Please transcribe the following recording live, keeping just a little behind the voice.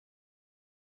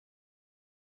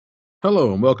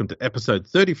Hello and welcome to episode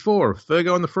 34 of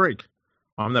Fergo and the Freak.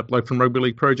 I'm that bloke from Rugby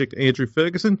League Project, Andrew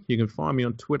Ferguson. You can find me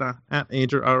on Twitter at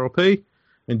AndrewRLP.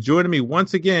 And joining me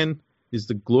once again is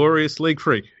the glorious League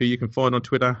Freak, who you can find on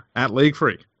Twitter at League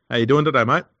Freak. How you doing today,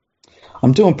 mate?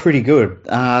 I'm doing pretty good.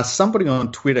 Somebody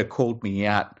on Twitter called me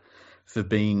out for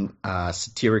being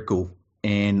satirical,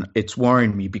 and it's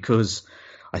worrying me because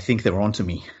I think they're onto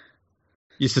me.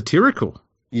 You're satirical?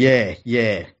 Yeah.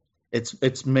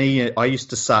 It's me. I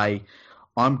used to say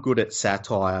I'm good at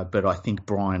satire, but I think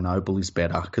Brian Noble is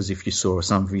better because if you saw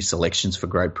some of his selections for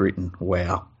Great Britain,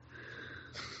 wow.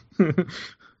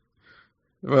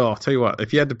 Well, I'll tell you what,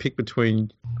 if you had to pick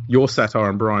between your satire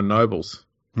and Brian Noble's,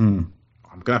 I'm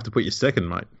going to have to put you second,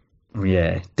 mate.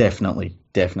 Yeah, definitely.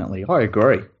 I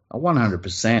agree.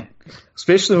 100%.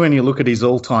 Especially when you look at his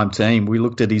all-time team. We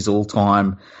looked at his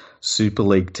all-time Super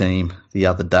League team the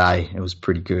other day. It was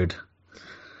pretty good.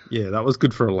 Yeah, that was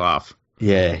good for a laugh.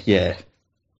 Yeah.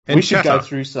 And we should go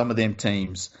through some of them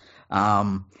teams.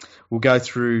 We'll go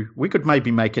through. We could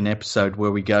maybe make an episode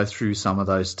where we go through some of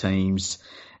those teams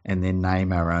and then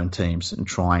name our own teams and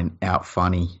try and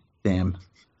out-funny them.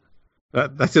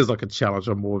 That sounds like a challenge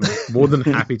I'm more than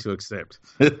happy to accept.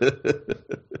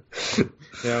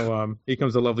 Now, here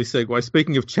comes a lovely segue.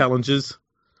 Speaking of challenges,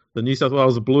 the New South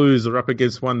Wales Blues are up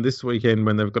against one this weekend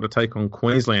when they've got to take on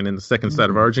Queensland in the second State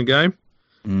of Origin game.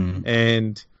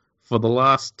 And for the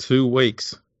last 2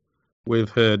 weeks,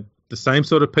 we've heard the same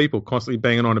sort of people constantly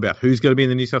banging on about who's going to be in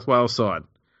the New South Wales side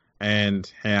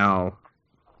and how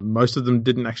most of them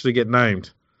didn't actually get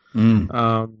named.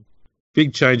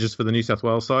 Big changes for the New South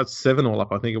Wales side, 7 all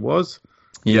up, I think it was.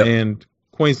 Yeah. And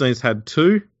Queensland's had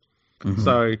 2.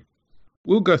 So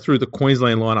we'll go through the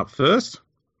Queensland lineup first.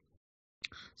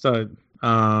 So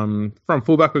from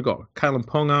fullback, we've got Kalen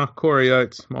Ponga, Corey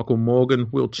Oates, Michael Morgan,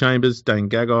 Will Chambers, Dane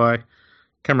Gagai,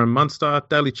 Cameron Munster,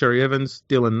 Daly Cherry Evans,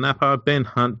 Dylan Napa, Ben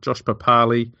Hunt, Josh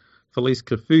Papali, Felice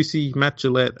Kafusi, Matt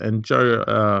Gillette, and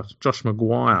Josh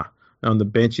Maguire. On the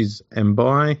bench is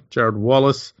Mbai, Jared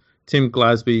Wallace, Tim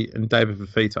Glasby, and David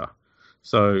Fafita.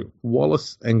 So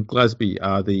Wallace and Glasby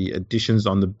are the additions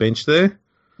on the bench there.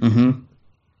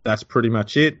 That's pretty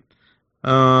much it.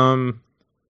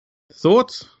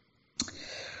 Thoughts?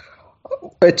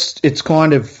 It's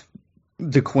kind of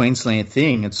the Queensland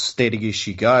thing. It's steady as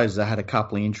she goes. They had a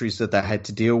couple of injuries that they had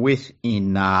to deal with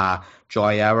in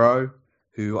Jai Arrow,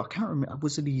 who I can't remember.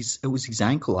 It was his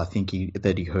ankle, I think,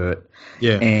 that he hurt.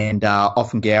 Yeah. And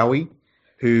Offengawi,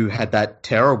 who had that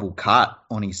terrible cut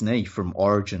on his knee from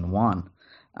Origin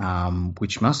 1,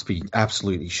 which must be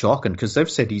absolutely shocking because they've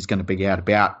said he's going to be out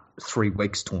about 3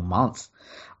 weeks to a month.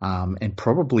 And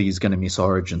probably he's going to miss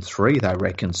Origin 3, they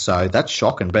reckon. So that's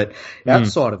shocking. But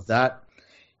outside of that,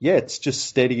 yeah, it's just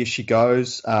steady as she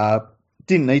goes.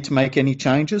 Didn't need to make any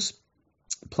changes.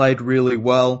 Played really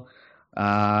well.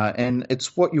 And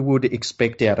it's what you would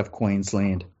expect out of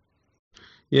Queensland.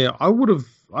 Yeah,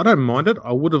 I don't mind it.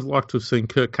 I would have liked to have seen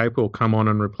Kurt Capewell come on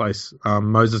and replace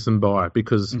Moses Mbai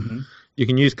because you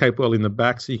can use Capewell in the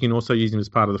back, so you can also use him as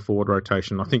part of the forward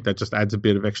rotation. I think that just adds a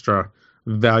bit of extra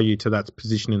value to that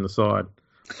position in the side.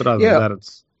 But other than that,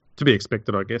 it's to be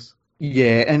expected, I guess.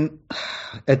 Yeah, and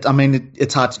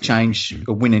it's hard to change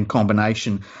a winning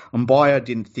combination. Mbai, I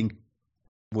didn't think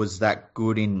was that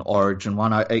good in Origin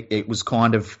 1. It was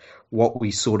kind of what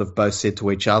we sort of both said to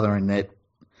each other, and that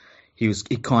he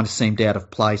kind of seemed out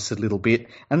of place a little bit.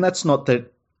 And that's not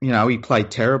that, he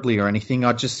played terribly or anything.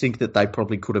 I just think that they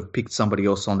probably could have picked somebody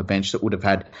else on the bench that would have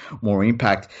had more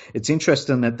impact. It's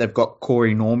interesting that they've got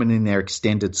Corey Norman in their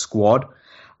extended squad.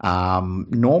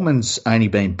 Norman's only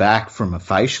been back from a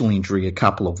facial injury a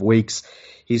couple of weeks.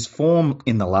 His form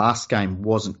in the last game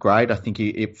wasn't great. I think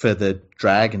for the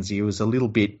Dragons, he was a little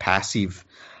bit passive,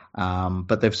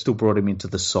 but they've still brought him into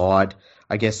the side.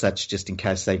 I guess that's just in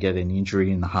case they get an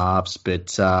injury in the halves.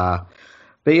 But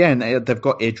yeah, and they've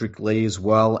got Edric Lee as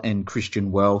well and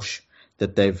Christian Welsh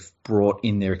that they've brought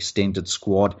in their extended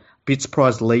squad. Bit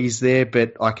surprised Lee's there,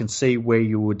 but I can see where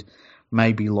you would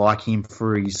maybe like him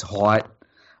for his height.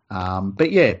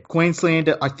 But yeah,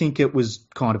 Queensland, I think it was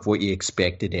kind of what you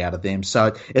expected out of them.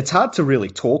 So it's hard to really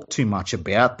talk too much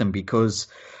about them because,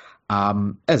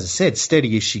 as I said,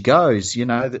 steady as she goes.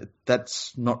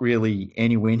 That's not really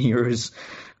anywhere near as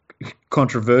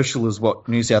controversial as what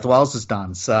New South Wales has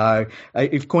done. So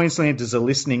if Queenslanders are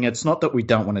listening, it's not that we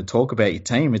don't want to talk about your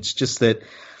team. It's just that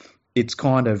it's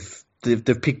kind of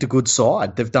they've picked a good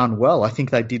side. They've done well. I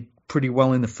think they did pretty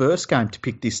well in the first game to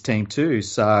pick this team too.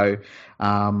 So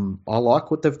I like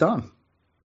what they've done.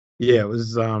 Yeah, it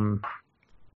was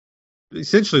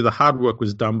essentially the hard work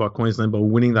was done by Queensland by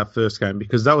winning that first game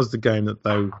because that was the game that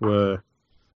they were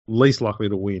least likely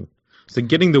to win. So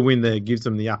getting the win there gives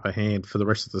them the upper hand for the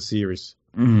rest of the series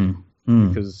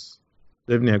because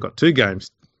they've now got 2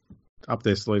 games up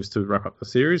their sleeves to wrap up the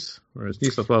series, whereas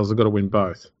New South Wales have got to win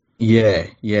both. Yeah,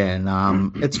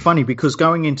 and it's funny because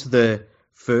going into the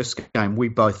first game, we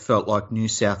both felt like New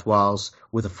South Wales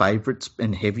were the favourites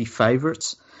and heavy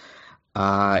favourites.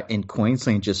 In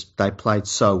Queensland, they played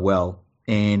so well,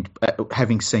 and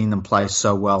having seen them play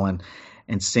so well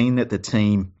and seeing that the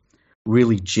team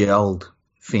really gelled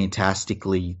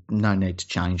fantastically, no need to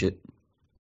change it.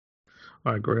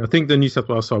 I agree. I think the New South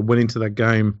Wales side went into that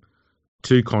game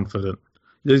too confident.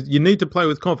 You need to play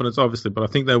with confidence, obviously, but I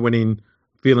think they went in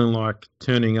feeling like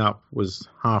turning up was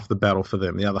half the battle for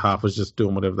them. The other half was just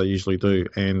doing whatever they usually do,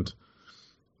 and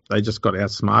they just got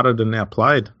outsmarted and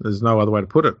outplayed. There's no other way to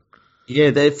put it. Yeah,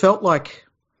 they felt like,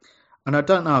 and I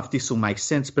don't know if this will make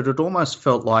sense, but it almost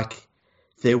felt like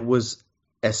there was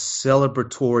a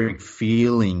celebratory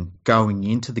feeling going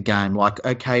into the game, like,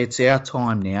 okay, it's our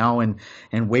time now and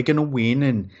we're going to win.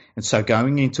 And so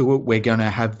going into it, we're going to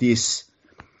have this.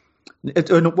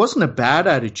 And it wasn't a bad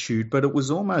attitude, but it was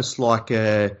almost like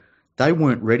they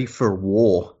weren't ready for a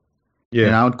war.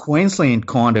 Yeah. And Queensland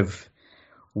kind of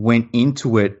went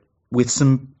into it with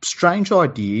some strange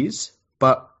ideas,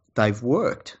 but they've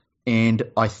worked. And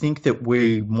I think that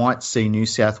we might see New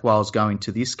South Wales go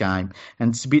into this game,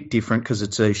 and it's a bit different because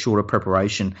it's a shorter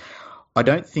preparation. I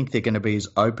don't think they're going to be as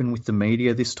open with the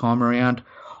media this time around.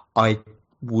 I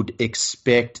would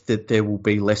expect that there will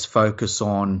be less focus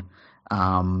on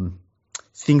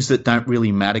things that don't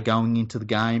really matter going into the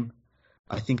game.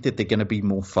 I think that they're going to be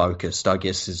more focused, I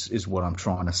guess, is what I'm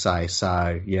trying to say.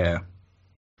 So, yeah.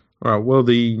 All right, well,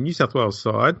 the New South Wales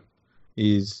side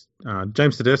is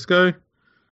James Tedesco.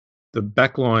 The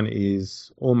backline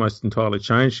is almost entirely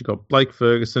changed. You've got Blake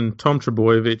Ferguson, Tom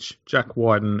Trbojevic, Jack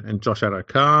Whiten, and Josh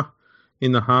Addo-Carr.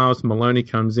 In the halves, Maloney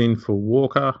comes in for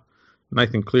Walker.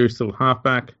 Nathan Cleary still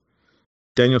halfback.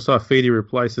 Daniel Saifiti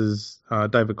replaces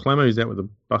David Clemmer, who's out with a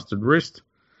busted wrist.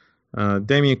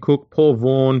 Damien Cook, Paul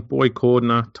Vaughan, Boy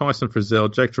Cordner, Tyson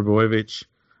Frizzell, Jake Trbojevic.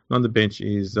 And on the bench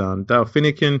is Dale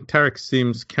Finucane, Tarek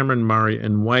Sims, Cameron Murray,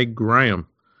 and Wade Graham.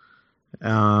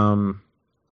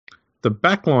 The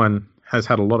backline has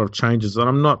had a lot of changes, and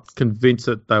I'm not convinced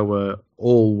that they were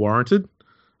all warranted.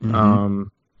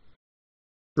 Bringing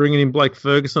in Blake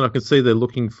Ferguson, I can see they're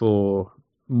looking for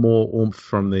more oomph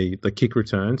from the kick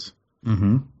returns.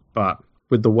 But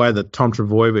with the way that Tom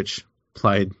Trbojevic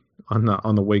played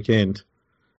on the weekend,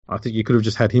 I think you could have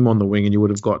just had him on the wing and you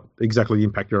would have got exactly the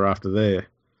impact you're after there.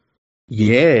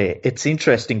 Yeah, it's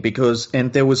interesting because,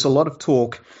 and there was a lot of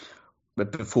talk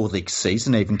before the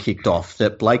season even kicked off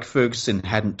that Blake Ferguson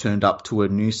hadn't turned up to a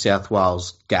New South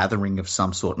Wales gathering of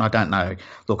some sort. And I don't know.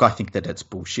 Look, I think that it's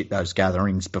bullshit, those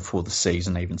gatherings before the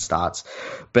season even starts.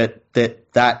 But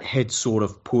that had sort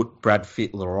of put Brad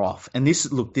Fittler off. And this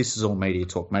is all media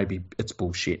talk. Maybe it's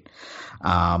bullshit.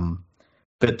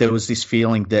 But there was this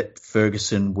feeling that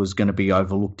Ferguson was going to be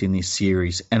overlooked in this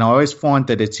series. And I always find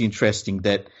that it's interesting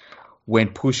that when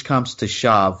push comes to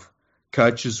shove,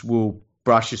 coaches will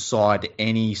brush aside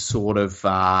any sort of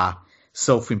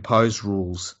self-imposed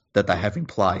rules that they have in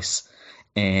place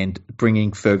and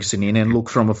bringing Ferguson in. And look,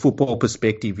 from a football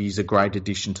perspective, he's a great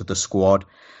addition to the squad.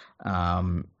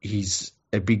 He's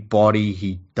a big body.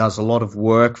 He does a lot of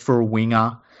work for a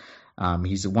winger.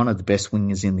 He's one of the best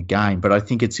wingers in the game. But I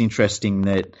think it's interesting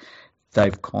that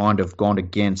they've kind of gone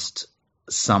against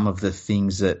some of the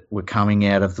things that were coming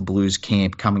out of the Blues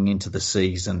camp coming into the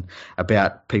season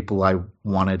about people they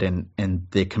wanted and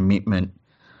their commitment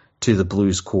to the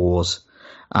Blues cause.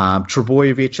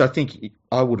 Trbojevic, I think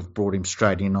I would have brought him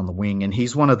straight in on the wing, and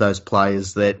he's one of those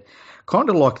players that, kind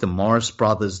of like the Morris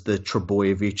brothers, the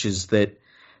Trbojevics, that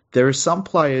there are some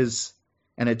players,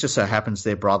 and it just so happens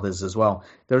they're brothers as well,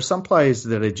 there are some players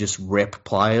that are just rep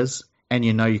players, and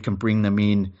you know you can bring them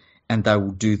in and they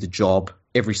will do the job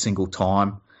every single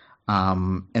time.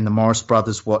 And the Morris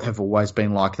brothers have always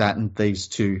been like that, and these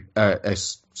two are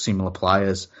similar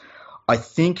players. I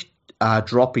think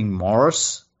dropping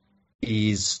Morris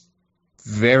is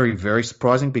very, very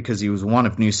surprising because he was one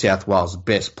of New South Wales'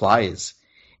 best players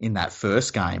in that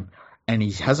first game, and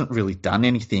he hasn't really done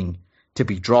anything to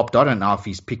be dropped. I don't know if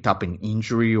he's picked up an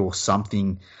injury or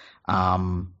something.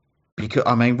 Because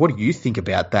I mean, what do you think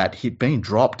about that? He'd been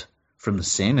dropped from the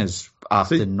centres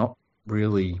after not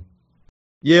really.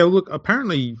 Yeah, look,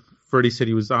 apparently Freddie said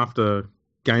he was after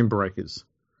game breakers.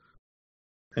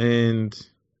 And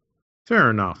fair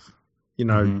enough. You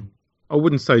know, I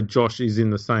wouldn't say Josh is in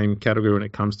the same category when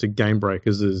it comes to game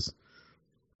breakers as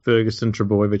Ferguson,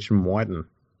 Trbojevic and Whiten.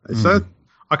 So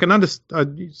I can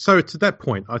understand. So to that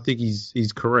point, I think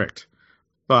he's correct.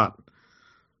 But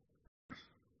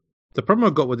The problem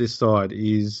I've got with this side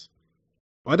is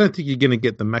I don't think you're going to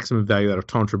get the maximum value out of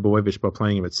Tom Trbojevic by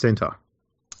playing him at centre.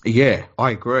 Yeah,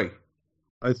 I agree.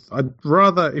 I'd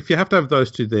rather, if you have to have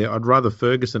those two there, I'd rather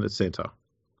Ferguson at centre.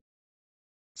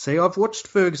 See, I've watched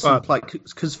Ferguson play,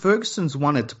 because Ferguson's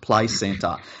wanted to play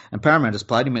centre, and Parramatta's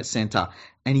played him at centre,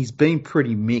 and he's been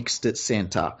pretty mixed at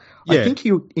centre. Yeah. I think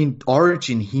in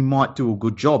Origin he might do a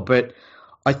good job, but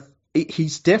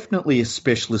he's definitely a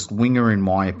specialist winger in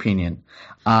my opinion.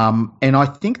 And I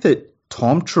think that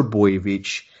Tom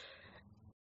Trbojevic,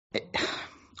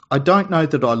 I don't know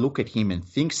that I look at him and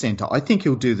think centre. I think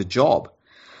he'll do the job.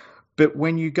 But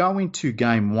when you go into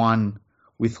game one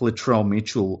with Latrell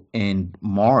Mitchell and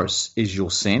Morris as your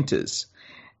centres,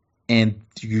 and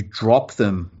you drop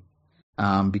them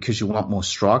because you want more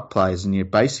strike players, and you're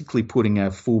basically putting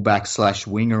a fullback /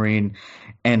 winger in,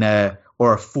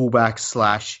 or a fullback /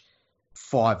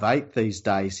 5'8" these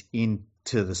days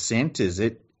into the centres,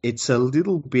 it's a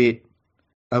little bit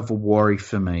of a worry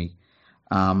for me.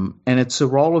 And it's a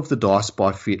roll of the dice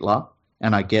by Fittler,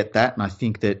 and I get that, and I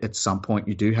think that at some point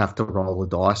you do have to roll the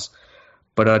dice.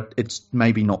 But it's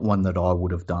maybe not one that I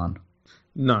would have done.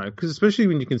 No, because especially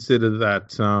when you consider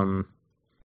that,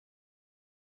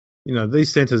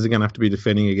 these centres are going to have to be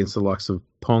defending against the likes of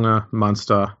Ponga,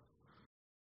 Munster,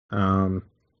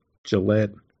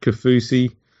 Gillette,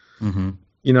 Kaufusi. Mm-hmm.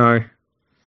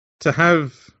 To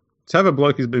have a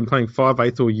bloke who's been playing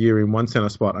 5'8" all year in one centre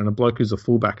spot and a bloke who's a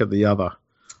fullback at the other,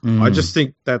 I just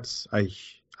think that's a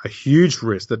huge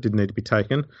risk that didn't need to be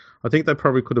taken. I think they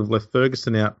probably could have left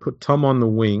Ferguson out, put Tom on the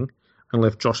wing, and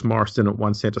left Josh Morris in at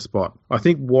one centre spot. I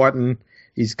think Whiten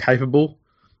is capable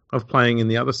of playing in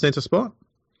the other centre spot.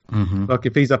 Mm-hmm. Like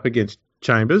if he's up against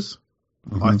Chambers,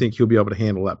 I think he'll be able to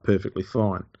handle that perfectly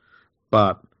fine.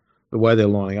 But the way they're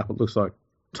lining up, it looks like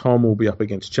Tom will be up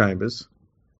against Chambers,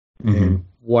 and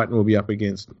Whiten will be up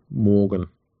against Morgan.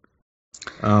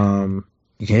 And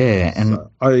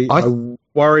so I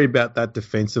worry about that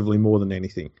defensively more than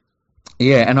anything.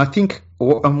 Yeah, and I think,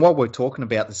 and what we're talking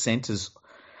about, the centres,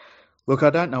 look, I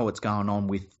don't know what's going on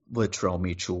with Latrell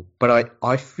Mitchell, but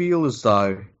I feel as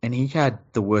though, and he had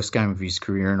the worst game of his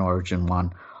career in Origin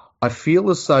 1, I feel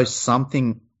as though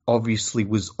something obviously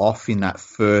was off in that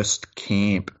first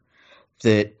camp,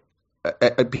 that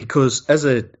because as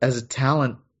a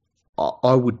talent,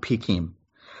 I would pick him.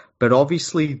 But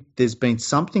obviously there's been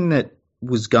something that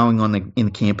was going on in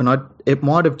the camp, and it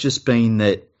might have just been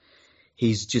that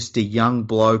he's just a young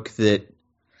bloke that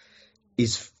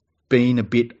is being a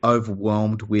bit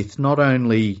overwhelmed with not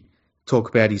only talk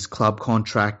about his club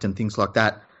contract and things like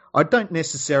that. I don't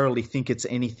necessarily think it's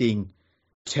anything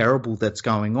terrible that's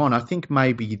going on. I think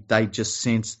maybe they just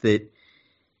sensed that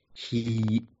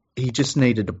he just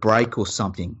needed a break or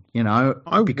something, I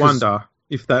wonder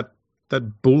if that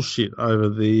bullshit over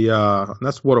the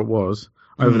that's what it was,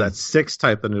 over that sex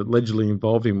tape that allegedly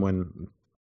involved him when,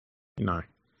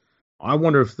 I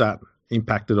wonder if that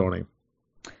impacted on him.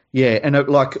 Yeah, and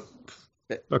like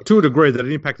to a degree that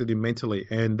it impacted him mentally,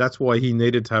 and that's why he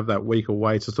needed to have that week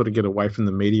away to sort of get away from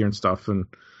the media and stuff and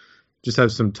just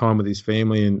have some time with his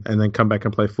family and then come back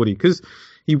and play footy. Because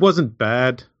he wasn't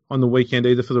bad on the weekend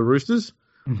either for the Roosters,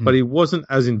 but he wasn't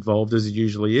as involved as he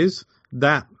usually is.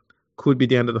 That could be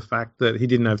down to the fact that he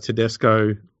didn't have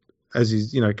Tedesco as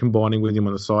he's, combining with him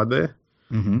on the side there.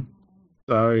 Mm-hmm.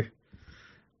 So,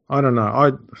 I don't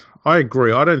know. I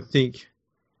agree. I don't think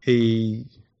he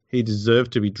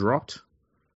deserved to be dropped.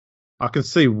 I can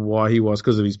see why he was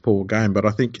because of his poor game, but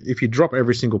I think if you drop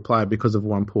every single player because of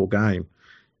one poor game,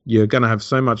 you're going to have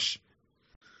so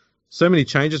many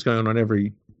changes going on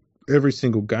every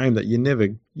single game that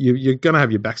you're going to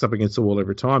have your backs up against the wall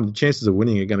every time. The chances of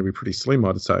winning are going to be pretty slim,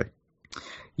 I'd say.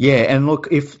 Yeah, and look,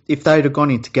 if they'd have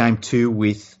gone into game 2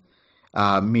 with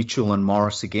Mitchell and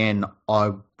Morris again,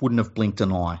 I wouldn't have blinked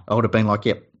an eye. I would have been like,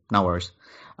 yep, no worries.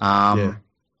 Yeah.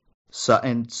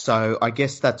 So I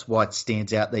guess that's why it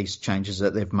stands out, these changes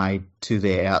that they've made to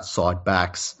their outside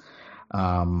backs.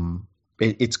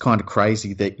 It's kind of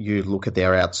crazy that you look at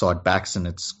their outside backs and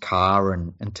it's Carr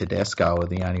and Tedesco are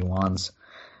the only ones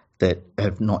that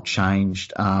have not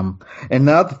changed. And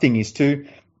the other thing is too,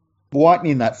 Whiten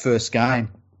in that first game,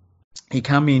 he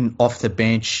come in off the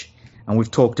bench, and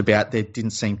we've talked about there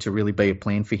didn't seem to really be a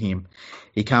plan for him.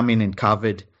 He come in and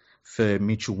covered for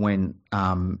Mitchell when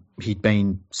he'd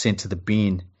been sent to the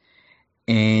bin.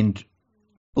 And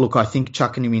look, I think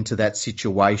chucking him into that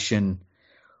situation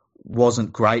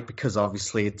wasn't great because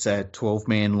obviously it's a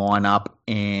 12-man lineup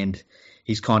and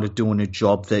he's kind of doing a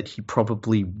job that he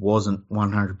probably wasn't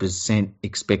 100%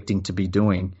 expecting to be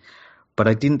doing. But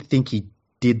I didn't think he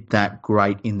did that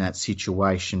great in that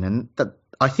situation. And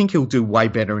I think he'll do way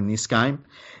better in this game,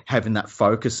 having that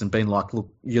focus and being like,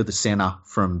 look, you're the centre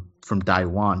from day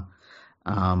one.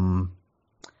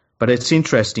 But it's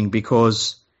interesting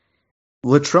because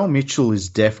Latrell Mitchell is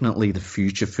definitely the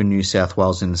future for New South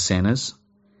Wales in the centres,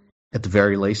 at the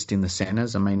very least in the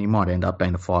centres. I mean, he might end up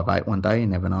being a 5'8" one day, you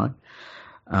never know.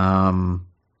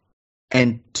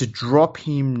 And to drop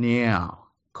him now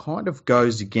kind of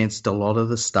goes against a lot of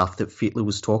the stuff that Fittler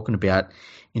was talking about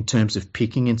in terms of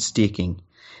picking and sticking,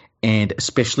 and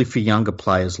especially for younger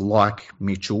players like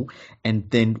Mitchell. And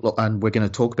we're going to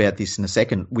talk about this in a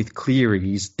second, with Cleary.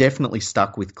 He's definitely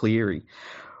stuck with Cleary.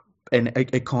 And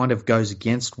it kind of goes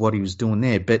against what he was doing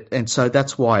there. And so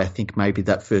that's why I think maybe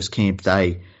that first camp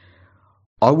day,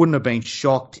 I wouldn't have been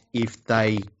shocked if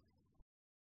they,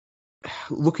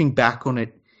 looking back on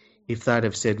it, if they'd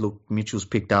have said, look, Mitchell's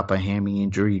picked up a hammy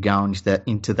injury going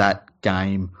into that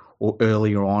game or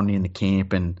earlier on in the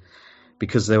camp, and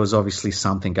because there was obviously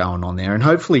something going on there. And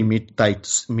hopefully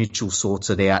Mitchell sorts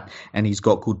it out and he's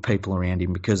got good people around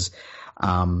him, because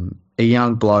a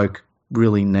young bloke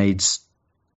really needs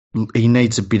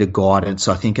a bit of guidance,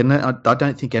 I think. And I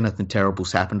don't think anything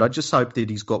terrible's happened. I just hope that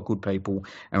he's got good people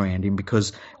around him,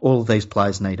 because all of these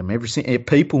players need them. You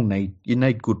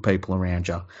need good people around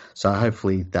you. So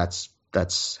hopefully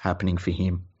that's happening for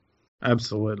him.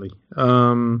 Absolutely.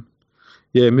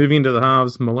 Moving into the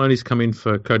halves, Maloney's come in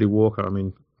for Cody Walker. I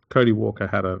mean, Cody Walker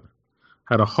had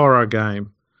a horror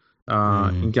game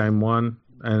in game one,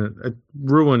 and it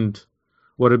ruined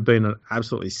what had been an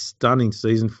absolutely stunning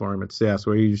season for him at South,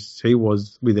 where he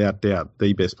was without doubt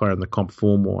the best player in the comp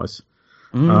form-wise.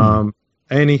 And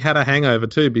he had a hangover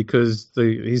too, because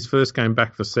his first game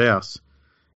back for South,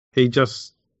 he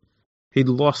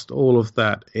lost all of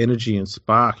that energy and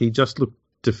spark. He just looked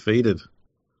defeated.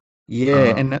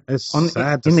 Yeah, and it's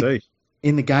sad to see.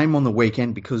 In the game on the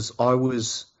weekend, because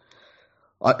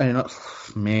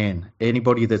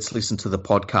anybody that's listened to the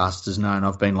podcast has known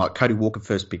I've been like, Cody Walker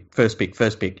first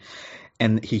pick,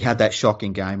 and he had that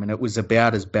shocking game, and it was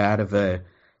about as bad of a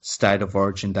State of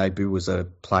Origin debut as a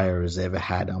player has ever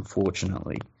had,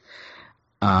 unfortunately.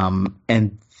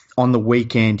 And on the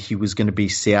weekend, he was going to be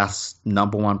South's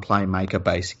number one playmaker,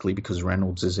 basically, because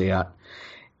Reynolds is out,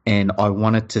 and I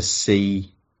wanted to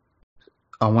see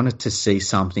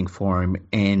something for him,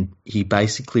 and he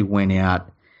basically went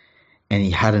out and he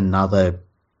had another,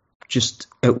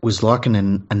 it was like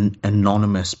an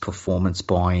anonymous performance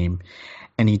by him,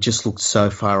 and he just looked so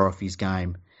far off his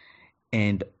game.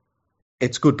 And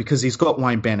it's good because he's got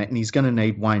Wayne Bennett, and he's going to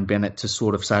need Wayne Bennett to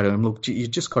sort of say to him, look, you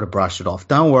just got to brush it off.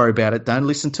 Don't worry about it. Don't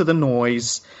listen to the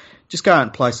noise. Just go out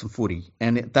and play some footy,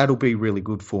 and that'll be really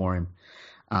good for him.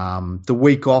 The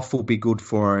week off will be good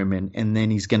for him, and then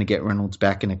he's going to get Reynolds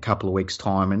back in a couple of weeks'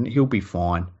 time, and he'll be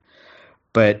fine.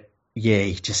 But yeah,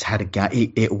 he just had a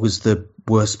game. It was the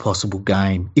worst possible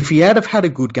game. If he had have had a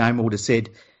good game, I would have said,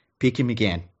 pick him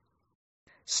again.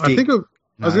 I think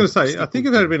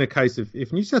it had been a case of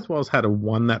if New South Wales had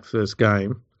won that first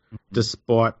game,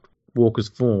 despite Walker's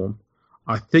form,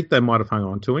 I think they might have hung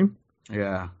on to him.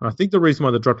 Yeah. I think the reason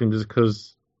why they dropped him is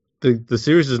because the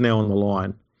series is now on the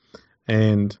line,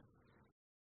 and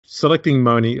selecting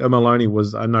Maloney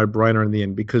was a no-brainer in the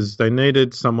end, because they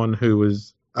needed someone who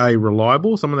was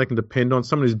reliable, someone they can depend on,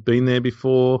 someone who's been there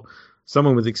before,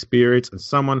 someone with experience, and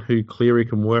someone who Cleary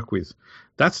can work with.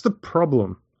 That's the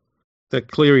problem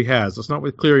that Cleary has. It's not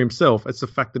with Cleary himself, it's the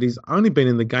fact that he's only been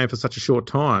in the game for such a short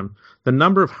time. The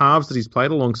number of halves that he's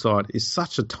played alongside is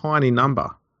such a tiny number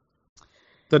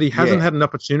that he hasn't had an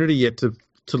opportunity yet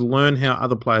to learn how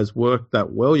other players work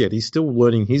that well yet. He's still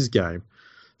learning his game.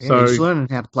 So he's learning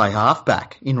how to play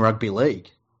halfback in rugby league.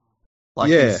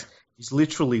 He's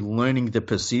literally learning the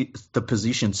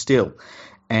position still.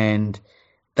 And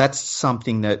that's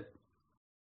something that,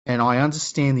 and I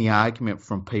understand the argument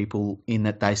from people in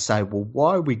that they say, well,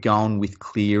 why are we going with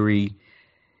Cleary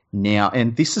now?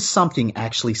 And this is something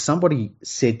actually somebody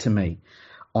said to me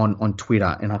on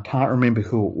Twitter, and I can't remember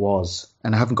who it was,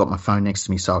 and I haven't got my phone next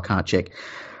to me, so I can't check.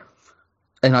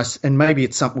 And maybe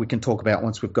it's something we can talk about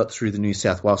once we've got through the New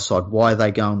South Wales side. Why are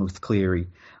they going with Cleary?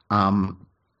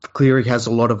 Cleary has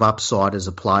a lot of upside as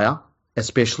a player,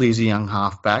 especially as a young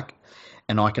halfback,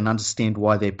 and I can understand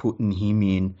why they're putting him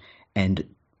in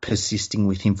and persisting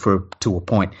with him to a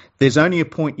point. There's only a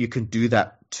point you can do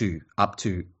that up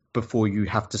to before you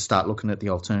have to start looking at the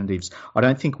alternatives. I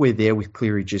don't think we're there with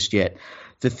Cleary just yet.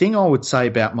 The thing I would say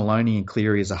about Maloney and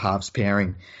Cleary as a halves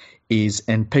pairing is,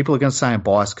 and people are going to say I'm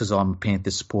biased because I'm a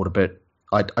Panthers supporter, but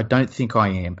I don't think I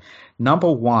am.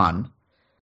 Number one,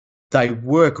 they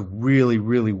work really,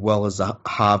 really well as a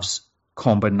halves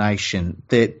combination.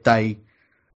 They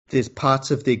there's parts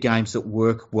of their games that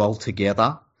work well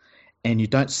together, and you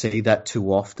don't see that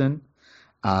too often.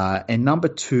 And number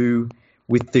two,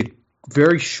 with the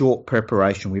very short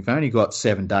preparation, we've only got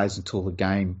 7 days until the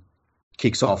game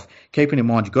kicks off. Keeping in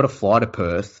mind, you've got to fly to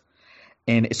Perth,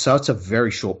 and so it's a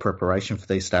very short preparation for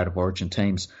these State of Origin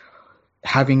teams.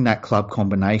 Having that club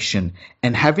combination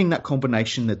and having that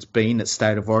combination that's been at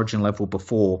State of Origin level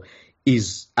before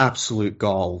is absolute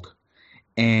gold.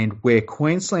 And where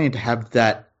Queensland have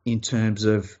that in terms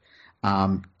of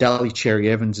Daly Cherry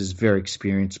Evans is a very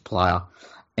experienced player,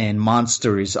 and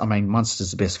Munster's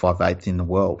the best 5'8" in the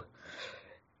world.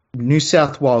 New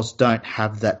South Wales don't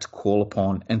have that to call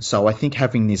upon, and so I think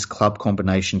having this club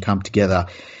combination come together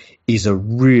is a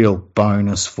real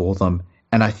bonus for them.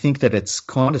 And I think that it's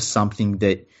kind of something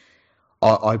that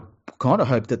I kind of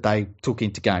hope that they took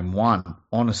into game one,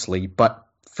 honestly. But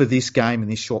for this game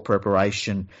and this short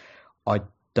preparation, I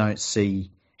don't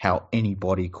see how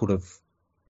anybody could have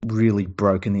really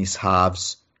broken this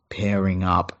halves pairing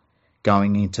up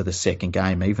going into the second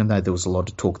game, even though there was a lot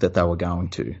of talk that they were going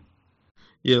to.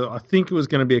 Yeah, I think it was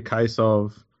going to be a case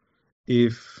of I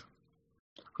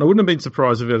wouldn't have been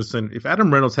surprised if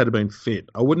Adam Reynolds had been fit.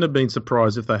 I wouldn't have been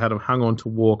surprised if they had hung on to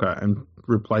Walker and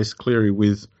replaced Cleary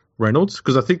with Reynolds,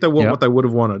 because I think what they would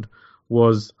have wanted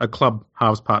was a club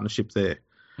halves partnership there.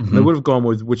 Mm-hmm. They would have gone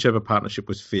with whichever partnership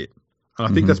was fit. And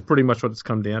I think that's pretty much what it's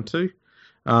come down to.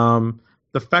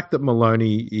 The fact that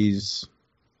Maloney is,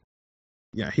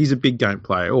 he's a big game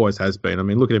player, always has been. I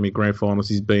mean, look at him in grand finals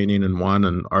he's been in and won,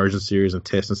 and Origin series and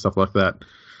tests and stuff like that.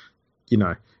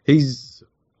 This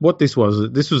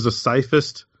was the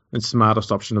safest and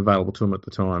smartest option available to him at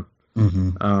the time.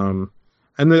 Mm-hmm.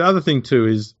 And the other thing too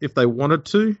is, if they wanted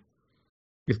to,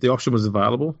 if the option was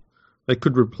available, they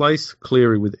could replace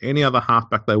Cleary with any other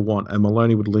halfback they want, and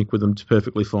Maloney would link with them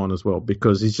perfectly fine as well,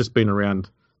 because he's just been around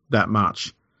that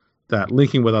much that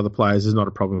linking with other players is not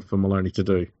a problem for Maloney to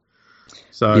do.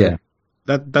 So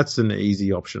that's an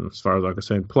easy option as far as I'm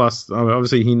concerned. Plus,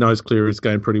 obviously, he knows Cleary's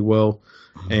game pretty well,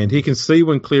 and he can see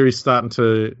when Cleary's starting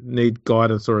to need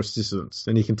guidance or assistance,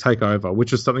 and he can take over,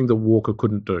 which is something that Walker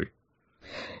couldn't do.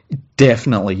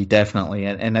 Definitely.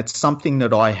 And that's something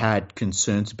that I had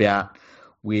concerns about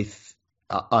with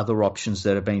other options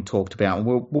that have been talked about. And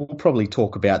we'll probably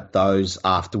talk about those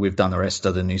after we've done the rest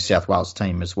of the New South Wales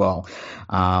team as well.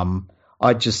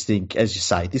 I just think, as you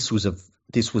say, this was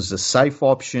a safe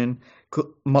option.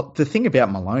 The thing about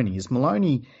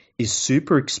Maloney is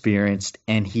super experienced,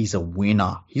 and he's a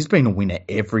winner. He's been a winner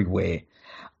everywhere.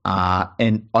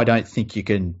 And I don't think you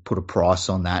can put a price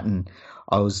on that. And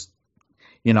I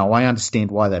understand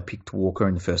why they picked Walker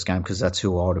in the first game, because that's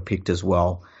who I would have picked as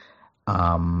well.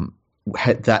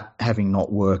 That having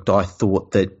not worked, I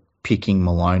thought that picking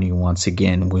Maloney once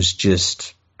again was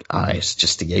it's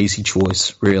just the easy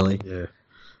choice, really. Yeah.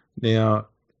 Now,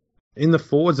 in the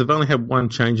forwards, they've only had one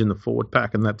change in the forward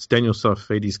pack, and that's Daniel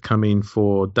Saifidi's come in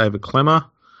for David Klemmer.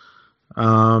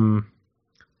 That,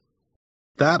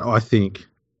 I think,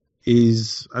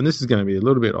 is, and this is going to be a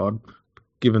little bit odd,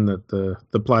 given that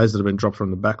the players that have been dropped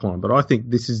from the back line, but I think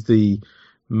this is the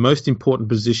most important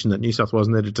position that New South Wales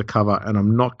needed to cover, and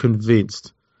I'm not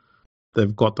convinced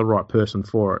they've got the right person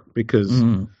for it, because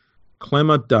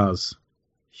Klemmer does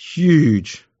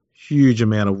huge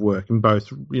amount of work in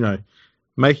both,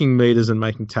 making meters and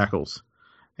making tackles.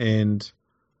 And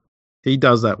he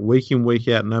does that week in, week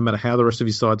out, no matter how the rest of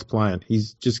his side's playing. He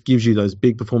just gives you those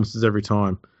big performances every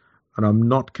time. And I'm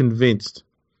not convinced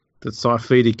that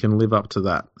Saifidi can live up to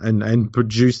that and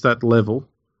produce that level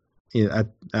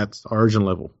at Origin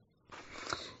level.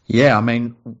 Yeah, I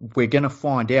mean, we're going to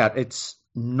find out. It's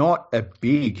not a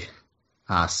big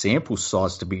sample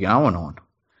size to be going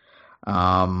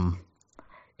on.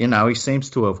 He seems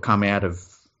to have come out of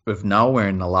nowhere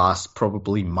in the last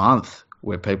probably month,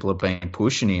 where people have been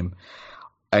pushing him,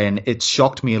 and it's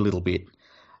shocked me a little bit.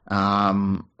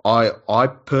 I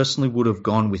personally would have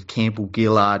gone with Campbell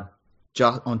Gillard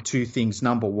just on two things.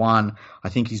 Number one, I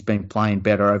think he's been playing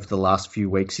better over the last few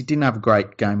weeks. He didn't have a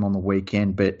great game on the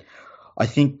weekend, but I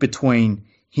think between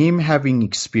him having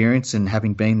experience and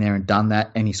having been there and done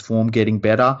that, and his form getting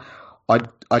better,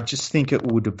 I just think it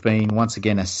would have been, once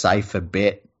again, a safer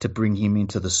bet to bring him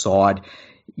into the side.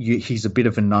 He's a bit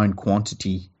of a known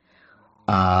quantity.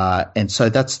 And so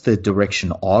that's the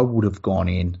direction I would have gone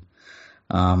in.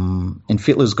 And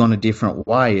Fittler's gone a different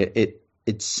way.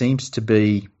 It seems to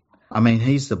be,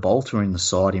 he's the bolter in the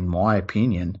side, in my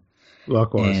opinion.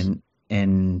 Likewise.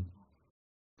 And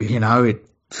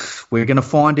we're going to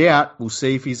find out. We'll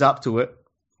see if he's up to it.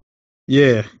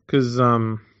 Yeah, because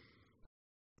I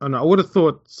would have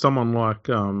thought someone like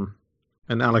an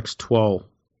Alex Twal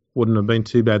wouldn't have been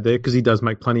too bad there because he does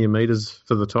make plenty of meters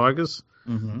for the Tigers.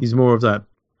 Mm-hmm. He's more of that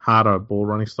harder ball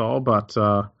running style, but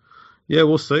yeah,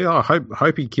 we'll see. I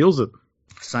hope he kills it.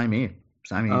 Same here.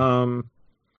 The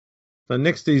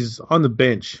next is on the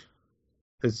bench.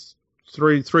 There's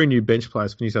three new bench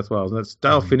players for New South Wales, and that's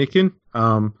Dale Finucane.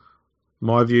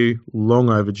 My view, long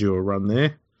overdue a run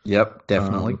there. Yep,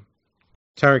 definitely.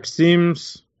 Tarek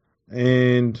Sims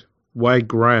and Wade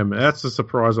Graham. That's a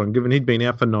surprise one, given he'd been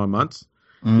out for 9 months.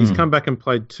 He's come back and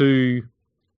played two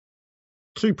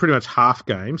pretty much half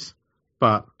games,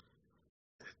 but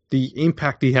the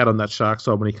impact he had on that Sharks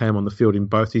side when he came on the field in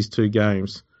both his 2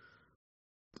 games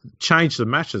changed the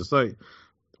matches. So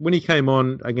when he came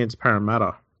on against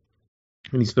Parramatta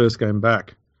in his first game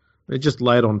back, it just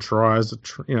laid on tries, a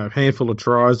handful of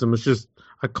tries, and was just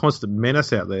a constant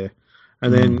menace out there.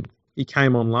 And then he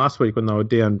came on last week when they were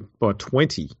down by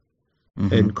 20,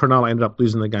 and Cronulla ended up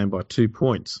losing the game by 2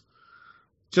 points.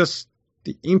 Just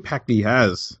the impact he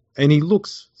has. And he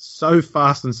looks so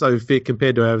fast and so fit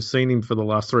compared to how I've seen him for the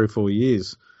last 3 or 4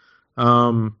 years.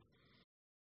 I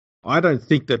don't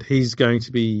think that he's going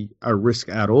to be a risk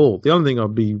at all. The only thing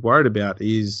I'd be worried about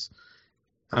is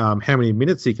how many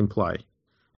minutes he can play.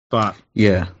 But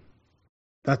yeah,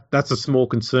 that's a small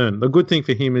concern. The good thing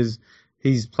for him is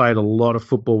he's played a lot of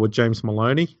football with James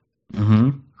Maloney.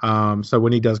 So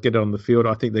when he does get on the field,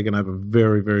 I think they're going to have a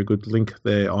very, very good link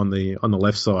there on the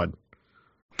left side.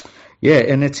 Yeah,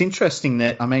 and it's interesting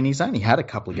that, he's only had a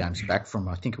couple of games back from,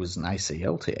 I think it was an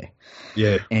ACL tear.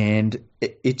 Yeah. And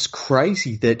it's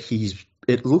crazy that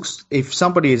it looks, if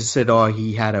somebody had said,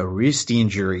 he had a wrist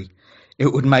injury, it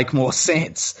would make more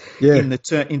sense. Yeah.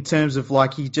 In terms of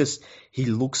he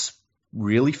looks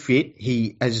really fit.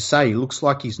 He, as you say, he looks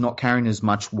like he's not carrying as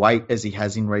much weight as he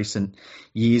has in recent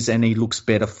years, and he looks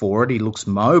better for it. He looks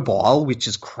mobile, which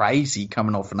is crazy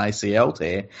coming off an ACL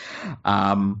tear.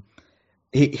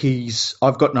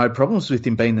 I've got no problems with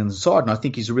him being in the side, and I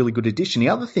think he's a really good addition. The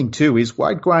other thing too is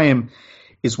Wade Graham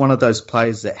is one of those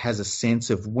players that has a sense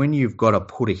of when you've got to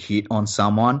put a hit on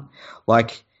someone.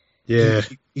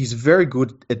 He's very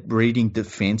good at reading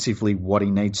defensively what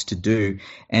he needs to do,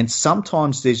 and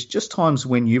sometimes there's just times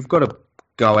when you've got to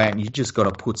go out and you just got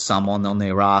to put someone on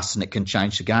their ass, and it can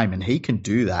change the game, and he can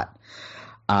do that.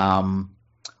 I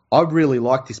really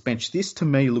like this bench. This to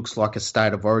me looks like a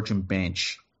State of Origin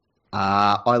bench.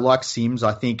 I like Sims.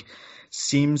 I think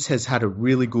Sims has had a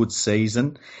really good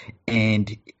season,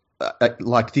 and I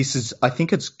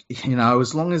think it's,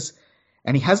 as long as,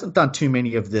 and he hasn't done too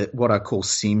many of the, what I call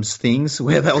Sims things,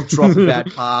 where they'll drop a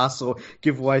bad pass or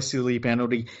give away a silly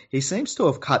penalty. He seems to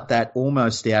have cut that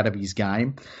almost out of his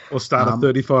game. Or start a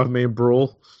 35-man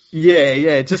brawl.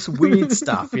 Yeah, just weird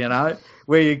stuff,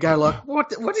 where you go like,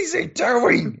 what is he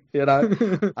doing?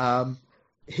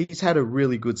 He's had a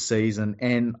really good season,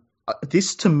 and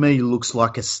this to me looks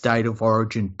like a State of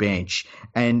Origin bench.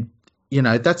 And,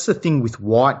 that's the thing with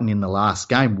Whiten in the last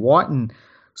game. Whiten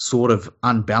sort of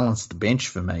unbalanced the bench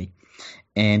for me.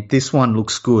 And this one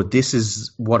looks good. This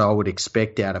is what I would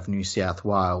expect out of New South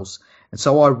Wales. And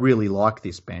so I really like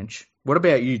this bench. What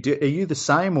about you? Are you the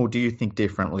same, or do you think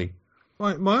differently?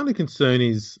 My only concern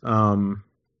is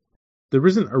there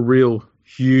isn't a real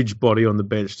huge body on the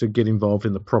bench to get involved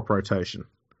in the prop rotation.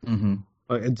 Mm-hmm.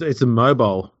 It's a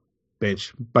mobile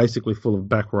bench, basically full of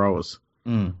back rowers.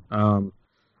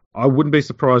 I wouldn't be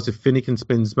surprised if Finucane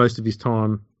spends most of his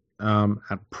time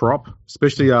at prop,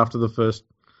 especially after the first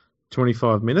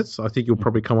 25 minutes. I think he'll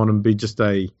probably come on and he'll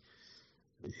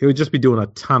just be doing a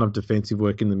ton of defensive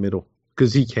work in the middle,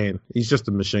 because he can. He's just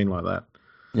a machine like that.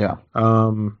 Yeah.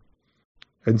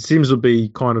 And Sims will be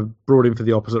kind of brought in for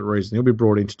the opposite reason. He'll be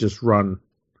brought in to just run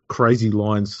crazy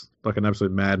lines like an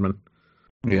absolute madman.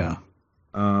 Yeah.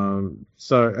 And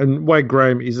Wade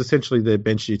Graham is essentially their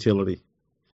bench utility.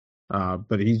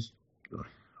 But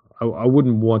I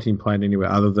wouldn't want him playing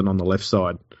anywhere other than on the left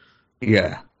side.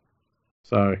 Yeah.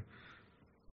 So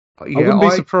I wouldn't be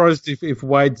surprised if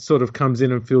Wade sort of comes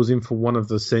in and fills in for one of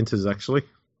the centres, actually.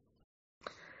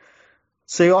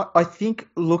 See, I think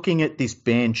looking at this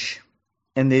bench,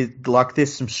 and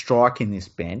there's some strike in this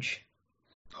bench.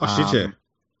 Oh, shit,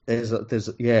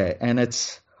 yeah. And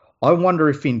I wonder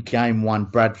if in game one,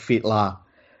 Brad Fittler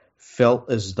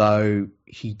felt as though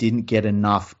he didn't get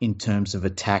enough in terms of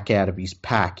attack out of his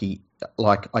pack.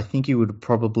 I think he would have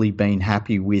probably been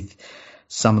happy with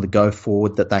some of the go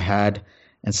forward that they had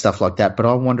and stuff like that. But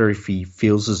I wonder if he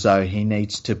feels as though he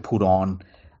needs to put on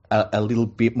a little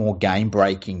bit more game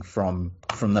breaking from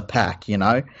the pack,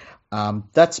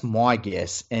 That's my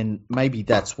guess, and maybe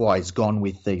that's why he's gone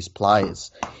with these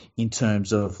players in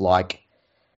terms of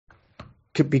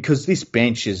because this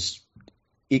bench is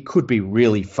it could be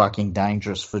really fucking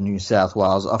dangerous for New South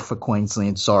Wales, for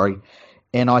Queensland, sorry.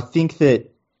 And I think that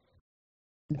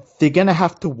they're going to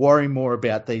have to worry more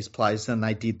about these players than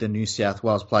they did the New South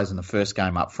Wales players in the first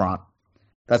game up front.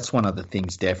 That's one of the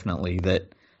things definitely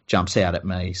that jumps out at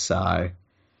me. So,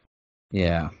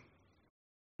 yeah.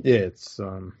 Yeah, it's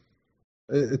going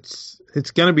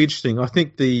to be interesting. I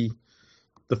think the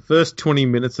first 20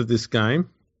 minutes of this game,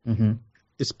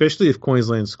 especially if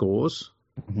Queensland scores,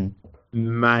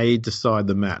 may decide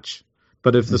the match.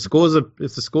 But if the scores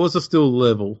are still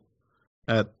level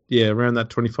at around that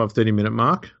 25-30 minute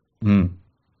mark,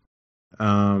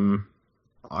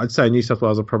 I'd say New South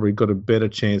Wales have probably got a better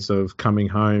chance of coming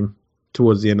home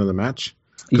towards the end of the match.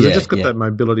 Because they've just got that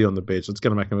mobility on the bench. It's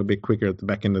going to make them a bit quicker at the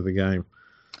back end of the game.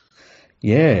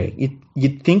 Yeah,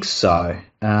 you'd think so.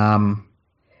 And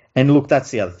look, that's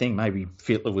the other thing. Maybe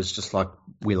Fittler was just like,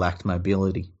 we lacked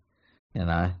mobility. You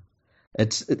know,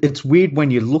 it's weird when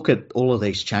you look at all of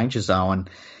these changes, though, and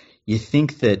you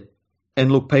think that. And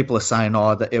look, people are saying,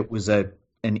 that it was an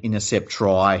intercept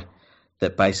try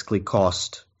that basically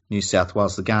cost New South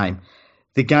Wales the game.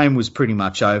 The game was pretty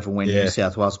much over when New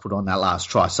South Wales put on that last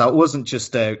try. So it wasn't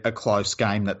just a close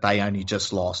game that they only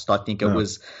just lost. I think it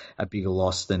was a bigger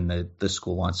loss than the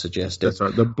scoreline suggested. That's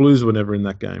right. The Blues were never in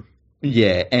that game.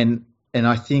 Yeah, and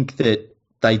I think that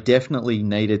they definitely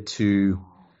needed to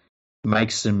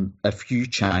make a few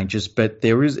changes, but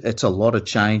it's a lot of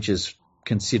changes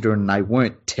considering they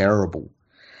weren't terrible.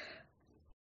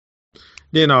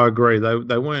 Yeah, no, I agree.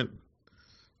 They weren't.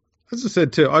 As I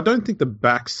said too, I don't think the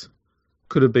backs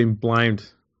could have been blamed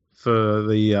for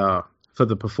the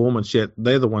performance yet.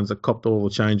 They're the ones that copped all the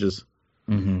changes.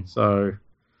 So,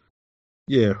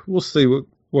 yeah, we'll see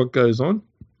what goes on.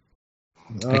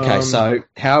 Okay, so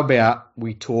how about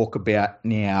we talk about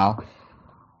now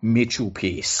Mitchell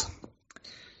Pearce,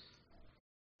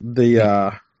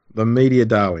 the media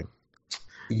darling.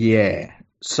 Yeah,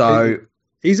 so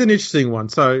he's an interesting one.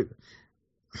 So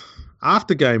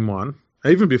after game one,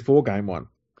 even before game one,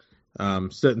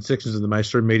 certain sections of the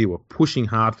mainstream media were pushing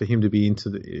hard for him to be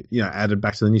added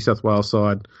back to the New South Wales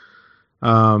side.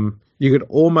 You could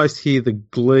almost hear the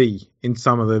glee in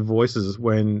some of their voices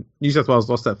when New South Wales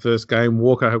lost that first game.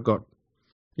 Walker had got,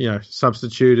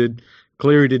 substituted.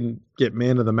 Cleary didn't get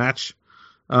man of the match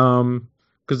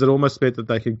because it almost meant that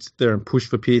they could sit there and push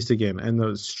for Pearce again.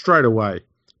 And straight away,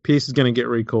 Pearce is going to get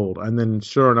recalled. And then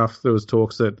sure enough, there was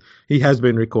talks that he has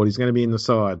been recalled. He's going to be in the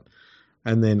side.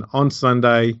 And then on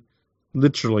Sunday,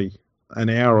 literally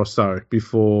an hour or so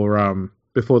before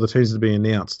the teams had been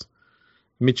announced,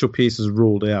 Mitchell Pearce is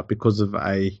ruled out because of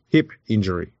a hip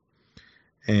injury.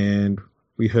 And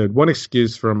we heard one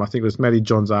excuse from, I think it was Matty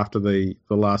Johns after the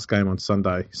last game on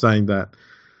Sunday, saying that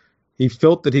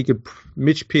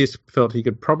Mitch Pearce felt he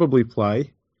could probably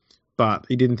play, but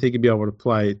he didn't think he'd be able to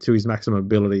play to his maximum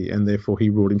ability, and therefore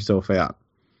he ruled himself out.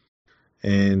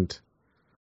 And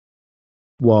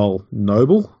while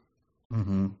noble,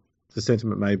 the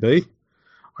sentiment may be,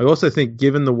 I also think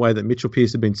given the way that Mitchell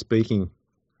Pearce had been speaking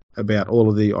about all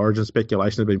of the origin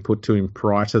speculation that had been put to him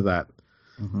prior to that,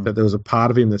 that there was a part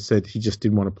of him that said he just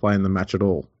didn't want to play in the match at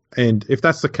all. And if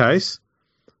that's the case,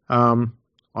 I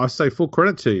say full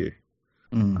credit to you.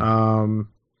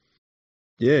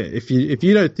 If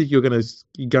you don't think you're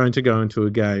going to go into a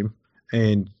game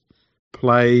and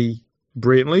play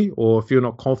brilliantly, or if you're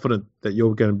not confident that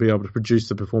you're going to be able to produce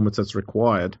the performance that's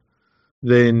required,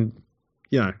 then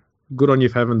good on you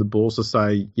for having the balls to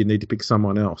say you need to pick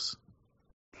someone else.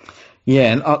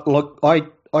 Yeah, and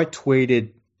I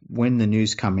tweeted when the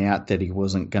news came out that he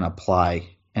wasn't going to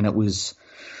play, and it was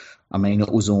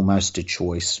almost a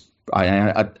choice.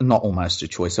 Not almost a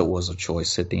choice, it was a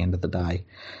choice at the end of the day.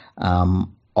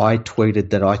 I tweeted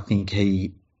that I think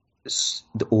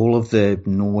all of the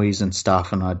noise and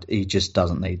stuff, and he just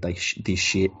doesn't need this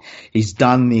shit. He's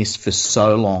done this for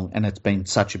so long, and it's been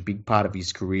such a big part of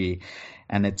his career,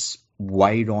 and it's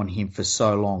weighed on him for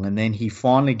so long. And then he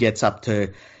finally gets up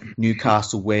to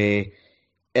Newcastle where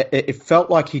it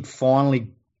felt like he'd finally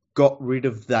got rid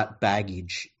of that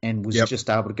baggage and was just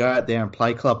able to go out there and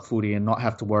play club footy and not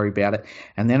have to worry about it.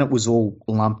 And then it was all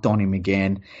lumped on him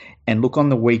again. And look, on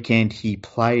the weekend, he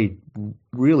played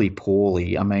really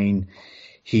poorly. I mean,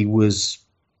 he was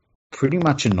pretty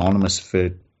much anonymous for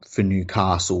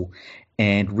Newcastle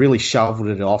and really shoveled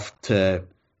it off to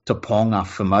Ponga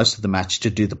for most of the match to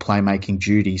do the playmaking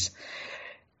duties.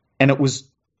 And it was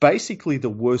basically the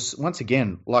worst, once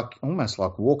again, almost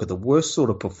like Walker, the worst sort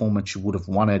of performance you would have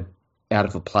wanted out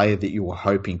of a player that you were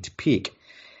hoping to pick.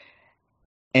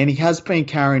 And he has been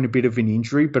carrying a bit of an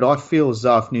injury, but I feel as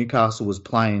though if Newcastle was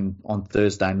playing on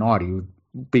Thursday night,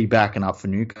 be backing up for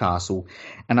Newcastle.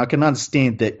 And I can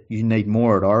understand that you need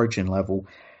more at Origin level.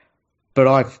 But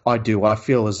I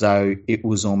feel as though it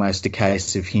was almost a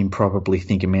case of him probably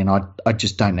thinking, man, I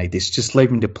just don't need this. Just leave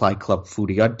him to play club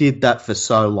footy. I did that for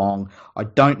so long. I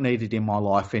don't need it in my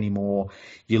life anymore.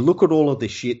 You look at all of the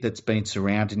shit that's been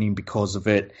surrounding him because of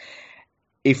it.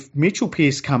 If Mitchell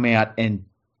Pearce come out and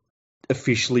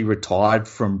officially retired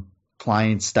from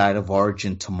playing State of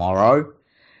Origin tomorrow,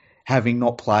 having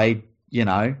not played,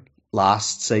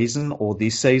 last season or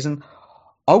this season,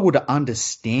 I would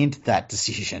understand that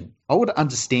decision. I would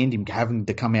understand him having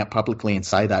to come out publicly and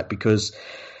say that, because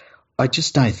I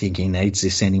just don't think he needs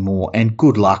this anymore. And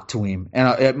good luck to him.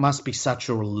 And it must be such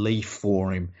a relief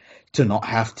for him to not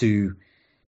have to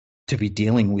be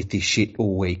dealing with this shit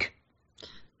all week.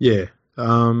 Yeah.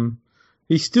 I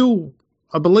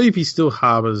believe he still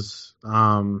harbours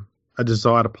a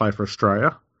desire to play for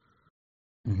Australia.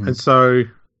 Mm-hmm. And so,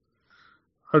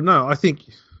 I don't know, I think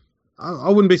I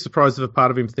wouldn't be surprised if a part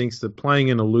of him thinks that playing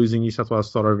in a losing New South Wales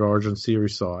State of Origin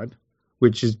series side,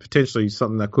 which is potentially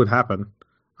something that could happen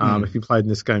if he played in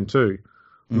this game too,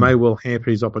 may well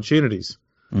hamper his opportunities.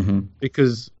 Mm-hmm.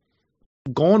 Because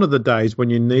gone are the days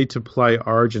when you need to play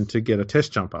Origin to get a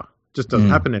test jumper. Just doesn't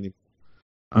happen anymore.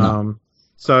 No.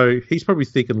 So he's probably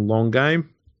thinking long game.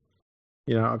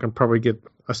 I can probably get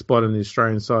a spot in the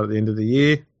Australian side at the end of the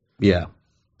year. Yeah.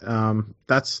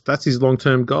 That's his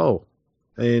long-term goal.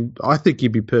 And I think he'd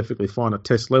be perfectly fine at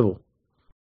test level.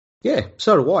 Yeah,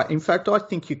 so do I. In fact, I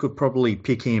think you could probably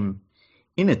pick him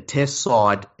in a test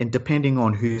side, and depending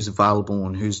on who's available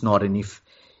and who's not, and if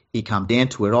he come down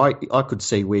to it, I could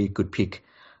see where you could pick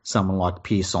someone like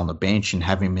Pearce on the bench and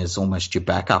have him as almost your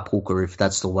backup hooker if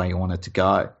that's the way you want it to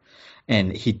go.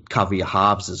 And he'd cover your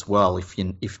halves as well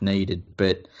if needed.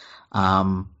 But,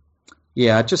 I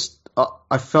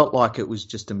felt like it was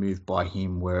just a move by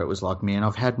him where it was like, man,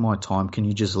 I've had my time. Can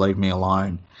you just leave me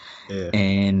alone? Yeah.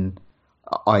 And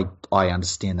I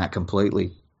understand that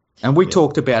completely. And we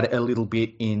talked about it a little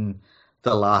bit in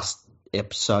the last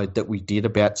episode that we did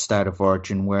about State of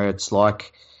Origin, where it's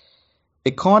like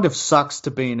it kind of sucks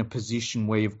to be in a position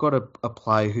where you've got a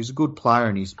player who's a good player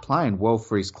and he's playing well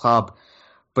for his club,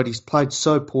 but he's played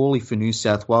so poorly for New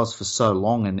South Wales for so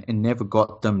long and never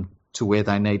got them to where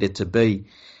they needed to be.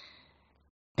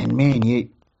 And, man,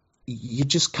 you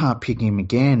just can't pick him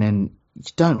again, and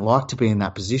you don't like to be in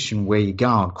that position where you're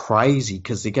going crazy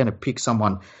because they're going to pick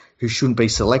someone who shouldn't be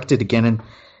selected again. And,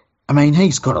 I mean,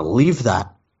 he's got to live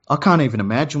that. I can't even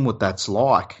imagine what that's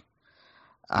like.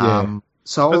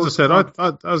 So as I said, I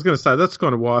was going to say that's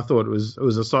kind of why I thought it was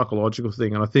a psychological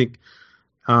thing, and I think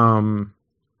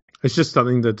it's just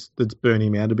something that's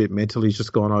burning him out a bit mentally. He's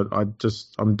just gone,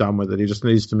 I'm done with it. He just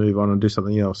needs to move on and do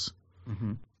something else.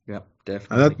 Mm-hmm. Yeah,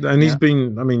 definitely. And he's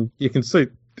been, I mean, you can see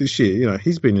this year,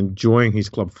 he's been enjoying his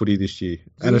club footy this year,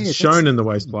 and it's shown in the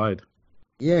way he's played.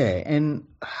 Yeah, and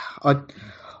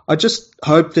I just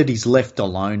hope that he's left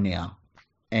alone now.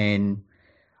 And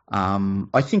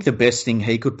I think the best thing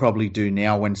he could probably do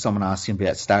now when someone asks him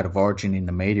about State of Origin in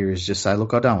the media is just say,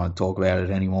 look, I don't want to talk about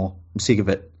it anymore. I'm sick of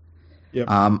it. Yep.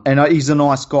 And he's a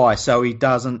nice guy, so he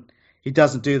doesn't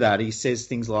do that. He says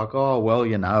things like, oh, well,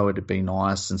 it'd be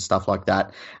nice and stuff like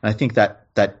that. And I think that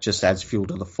just adds fuel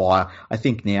to the fire. I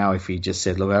think now if he just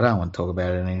said, look, I don't want to talk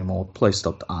about it anymore, please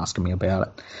stop asking me about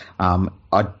it.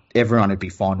 Everyone would be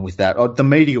fine with that. The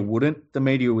media wouldn't. The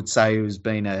media would say he was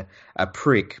being a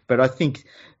prick. But I think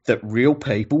that real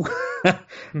people,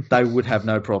 they would have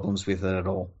no problems with it at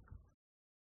all.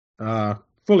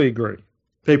 Fully agree.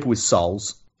 People with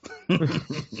souls.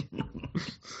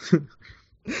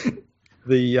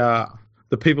 The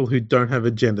people who don't have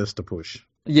agendas to push.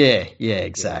 Yeah,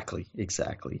 exactly.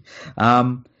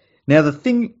 Now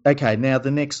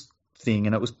the next thing,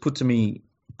 and it was put to me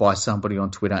by somebody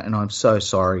on Twitter, and I'm so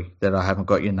sorry that I haven't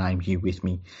got your name here with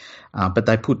me, but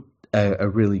they put a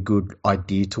really good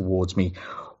idea towards me.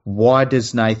 Why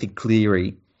does Nathan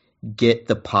Cleary get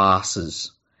the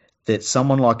passes that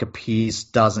someone like a Pearce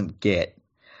doesn't get?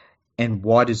 And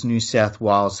why does New South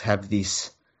Wales have this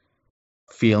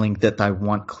feeling that they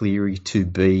want Cleary to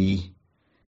be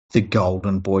the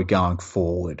golden boy going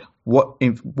forward?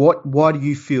 Why do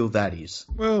you feel that is?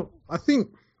 Well, I think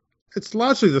it's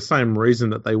largely the same reason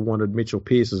that they wanted Mitchell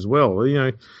Pearce as well.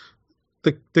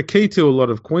 The key to a lot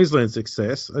of Queensland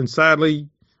success, and sadly,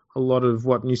 a lot of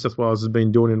what New South Wales has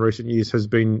been doing in recent years has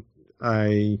been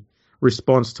a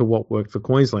response to what worked for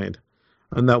Queensland,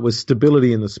 and that was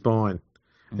stability in the spine.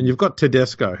 And you've got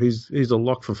Tedesco, who's a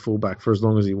lock for fullback for as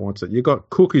long as he wants it. You've got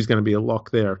Cook, who's going to be a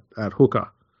lock there at hooker.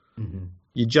 Mm-hmm.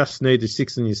 You just need your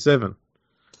 6 and your 7.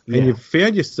 And you've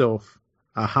found yourself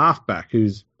a halfback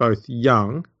who's both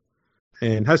young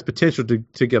and has potential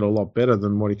to get a lot better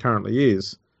than what he currently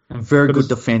is. And very good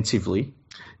defensively.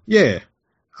 Yeah.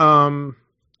 So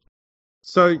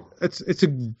it's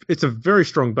a very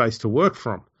strong base to work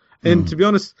from. And to be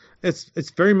honest,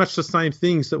 it's very much the same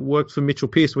things that worked for Mitchell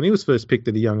Pearce when he was first picked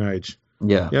at a young age.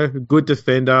 Yeah. Good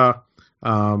defender,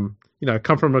 come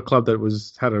from a club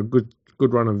that had a good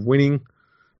run of winning.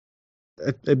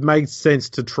 It made sense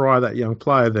to try that young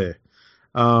player there.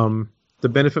 The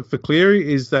benefit for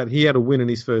Cleary is that he had a win in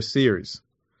his first series.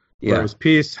 Yeah. Whereas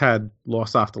Pearce had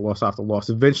loss after loss after loss.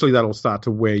 Eventually that'll start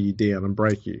to wear you down and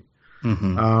break you.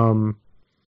 Mm-hmm.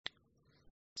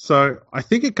 So I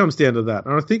think it comes down to that.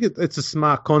 And I think it's a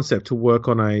smart concept to work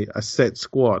on a set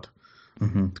squad.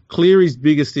 Mm-hmm. Cleary's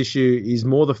biggest issue is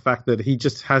more the fact that he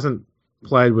just hasn't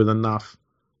played with enough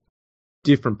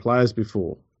different players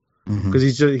before. Because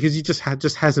he just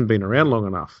hasn't been around long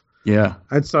enough. Yeah.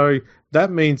 And so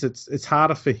that means it's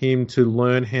harder for him to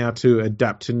learn how to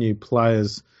adapt to new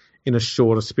players in a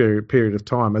shorter period of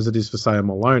time as it is for, say, a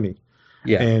Maloney.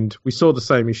 Yeah. And we saw the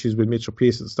same issues with Mitchell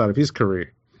Pearce at the start of his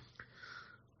career.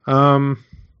 I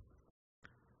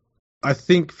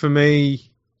think for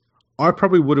me, I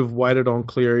probably would have waited on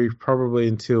Cleary probably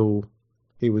until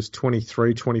he was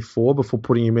 23, 24 before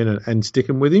putting him in and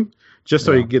sticking with him, just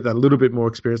so he'd get that little bit more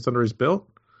experience under his belt.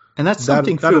 And that's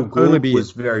something Phil Gould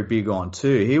was very big on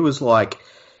too. He was like,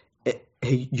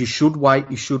 you should wait,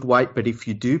 but if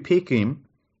you do pick him,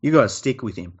 you got to stick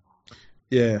with him.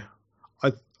 Yeah.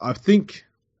 I think,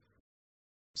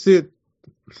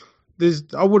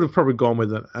 I would have probably gone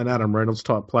with an Adam Reynolds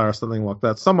type player or something like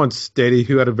that. Someone steady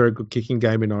who had a very good kicking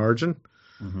game in Origin.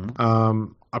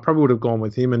 Mm-hmm. I probably would have gone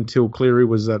with him until Cleary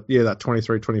was that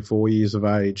 23, 24 years of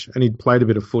age and he'd played a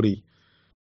bit of footy.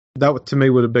 That to me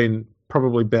would have been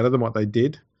probably better than what they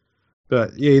did.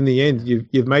 But yeah, in the end,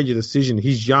 you've made your decision.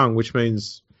 He's young, which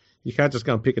means you can't just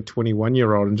go and pick a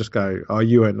 21-year-old and just go, oh,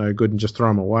 you ain't no good and just throw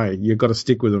him away. You've got to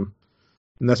stick with him.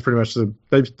 And that's pretty much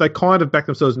they kind of backed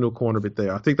themselves into a corner a bit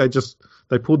there. I think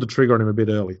they pulled the trigger on him a bit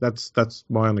early. That's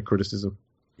my only criticism.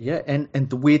 Yeah, and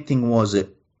the weird thing was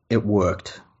it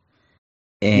worked.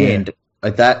 And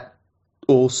that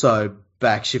also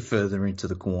backs you further into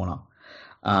the corner.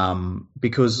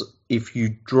 Because if you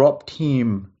dropped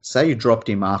him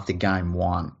after game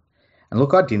one, and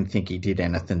look, I didn't think he did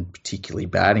anything particularly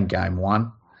bad in game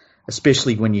one,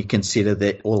 especially when you consider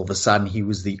that all of a sudden he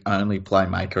was the only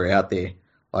playmaker out there.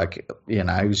 Like, he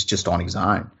was just on his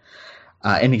own.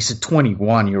 And he's a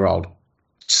 21-year-old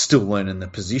still learning the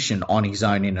position on his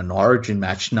own in an Origin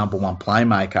match, number one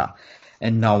playmaker,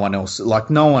 and no one else,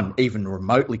 no one even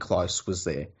remotely close was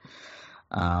there.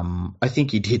 I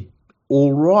think he did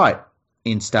all right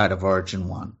in State of Origin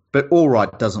 1, but all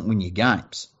right doesn't win you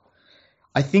games.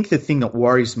 I think the thing that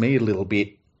worries me a little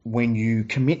bit when you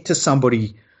commit to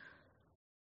somebody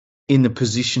in the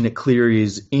position that Cleary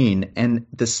is in, and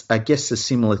this, I guess a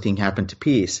similar thing happened to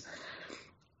Pearce,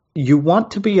 you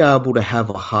want to be able to have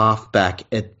a halfback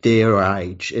at their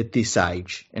age, at this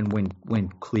age, and when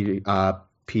Cleary,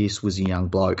 Pearce was a young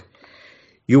bloke,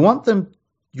 you want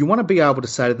to be able to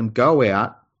say to them, go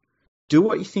out, do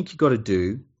what you think you got to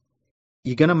do.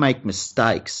 You're going to make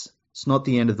mistakes. It's not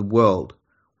the end of the world.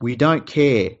 We don't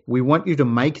care. We want you to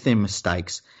make them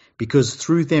mistakes because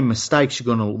through their mistakes,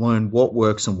 you're going to learn what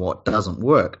works and what doesn't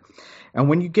work. And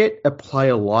when you get a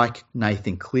player like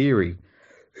Nathan Cleary,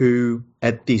 who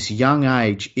at this young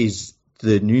age is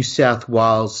the New South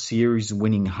Wales series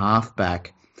winning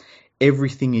halfback,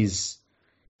 everything is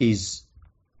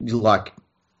like,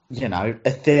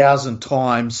 1,000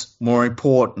 times more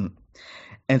important.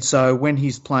 And so when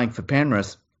he's playing for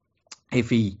Penrith, if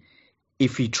he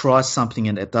tries something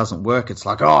and it doesn't work, it's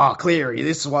like, oh, Cleary,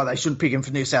 this is why they shouldn't pick him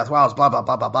for New South Wales, blah, blah,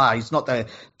 blah, blah, blah. He's not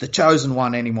the chosen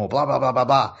one anymore, blah, blah, blah, blah,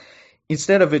 blah.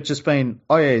 Instead of it just being,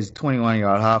 oh, yeah, he's a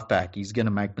 21-year-old halfback. He's going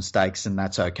to make mistakes and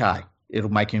that's okay. It'll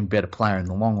make him a better player in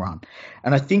the long run.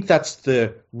 And I think that's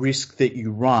the risk that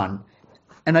you run.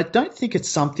 And I don't think it's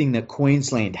something that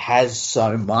Queensland has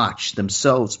so much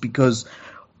themselves because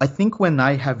I think when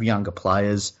they have younger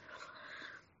players,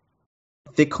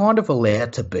 they're kind of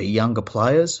allowed to be younger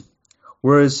players.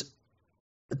 Whereas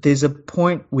there's a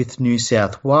point with New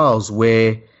South Wales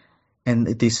where, and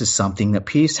this is something that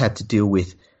Pearce had to deal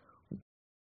with,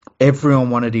 everyone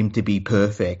wanted him to be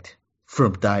perfect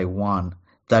from day one.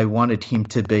 They wanted him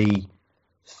to be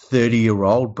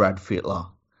 30-year-old Brad Fittler.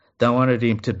 They wanted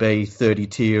him to be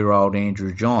 32-year-old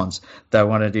Andrew Johns. They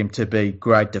wanted him to be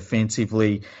great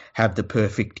defensively, have the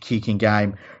perfect kicking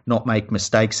game, not make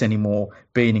mistakes anymore,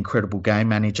 be an incredible game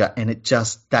manager. And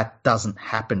that doesn't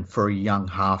happen for a young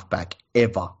halfback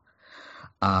ever.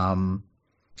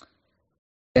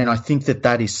 And I think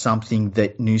that is something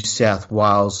that New South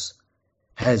Wales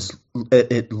has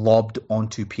it lobbed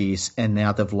onto Pearce, and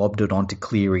now they've lobbed it onto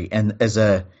Cleary. And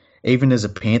even as a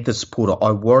Panthers supporter,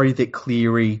 I worry that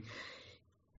Cleary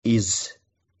is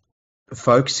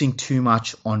focusing too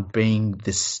much on being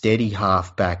the steady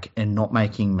halfback and not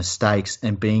making mistakes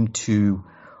and being too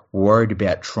worried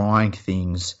about trying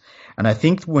things. And I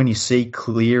think when you see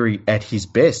Cleary at his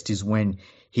best is when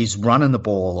he's running the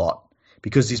ball a lot,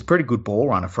 because he's a pretty good ball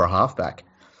runner for a halfback.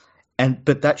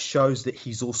 But that shows that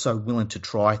he's also willing to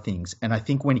try things. And I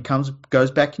think when he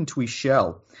goes back into his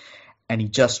shell and he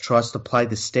just tries to play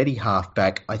the steady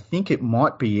halfback, I think it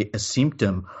might be a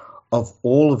symptom of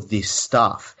all of this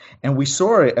stuff. And we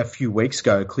saw a few weeks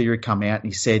ago, Cleary come out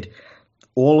and he said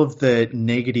all of the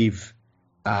negative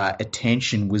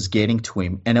attention was getting to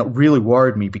him. And it really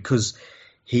worried me, because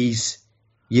you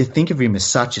think of him as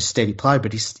such a steady player,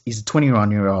 but he's a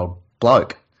 21-year-old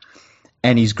bloke.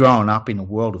 And he's growing up in a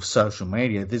world of social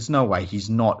media. There's no way he's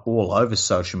not all over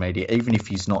social media, even if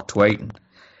he's not tweeting.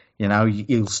 You know,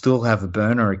 he'll still have a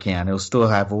burner account. He'll still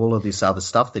have all of this other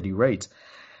stuff that he reads.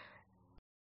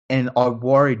 And I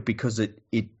worried because it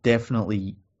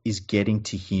definitely is getting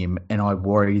to him, and I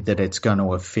worry that it's going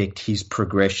to affect his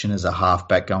progression as a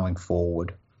halfback going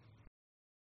forward.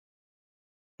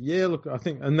 Yeah, look, I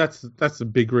think, and that's a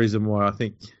big reason why I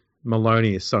think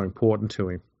Maloney is so important to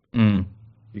him.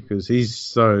 Because he's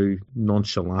so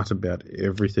nonchalant about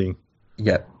everything.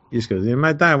 Yeah. He just goes,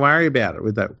 mate, don't worry about it,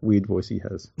 with that weird voice he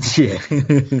has. Yeah.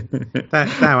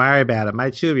 don't worry about it,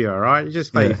 mate. She'll be all right. You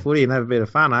just play your footy and have a bit of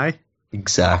fun, eh?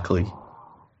 Exactly.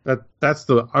 That's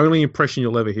the only impression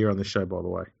you'll ever hear on this show, by the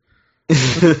way.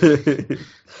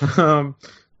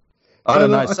 I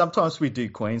don't know. Sometimes we do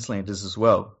Queenslanders as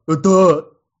well. Dude,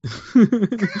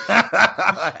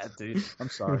 I'm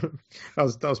sorry.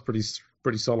 That was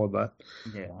pretty solid, that.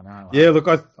 Yeah, I know. Yeah, look,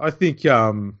 I think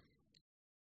I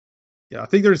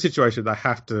think they're in a situation they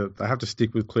have to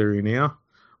stick with Cleary now.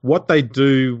 What they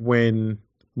do when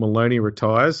Maloney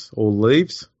retires or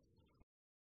leaves,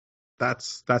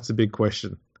 that's a big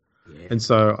question. Yeah. And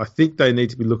so I think they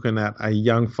need to be looking at a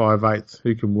young 5'8"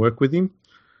 who can work with him.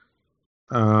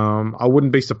 I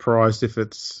wouldn't be surprised if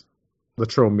it's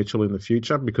Latrell Mitchell in the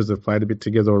future, because they've played a bit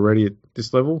together already at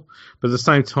this level. But at the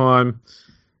same time,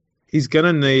 he's going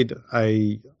to need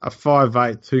a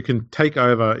 5'8" who can take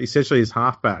over essentially his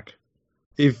halfback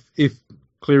if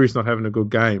Cleary's not having a good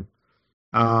game.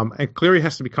 And Cleary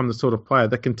has to become the sort of player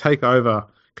that can take over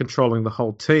controlling the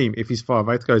whole team if his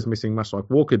 5'8" goes missing, much like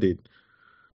Walker did.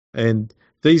 And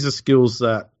these are skills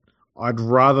that I'd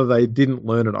rather they didn't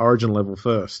learn at Origin level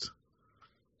first.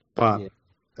 But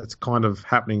it's kind of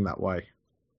happening that way.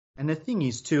 And the thing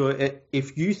is, too,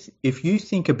 if you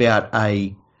think about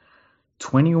a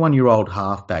 21-year-old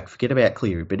halfback, forget about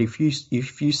Cleary, but if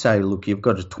you say, look, you've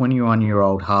got a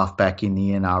 21-year-old halfback in the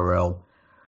NRL,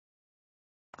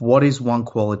 what is one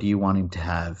quality you want him to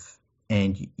have?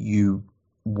 And you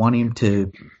want him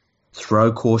to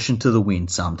throw caution to the wind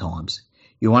sometimes.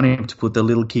 You want him to put the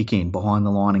little kick in behind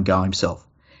the line and go himself.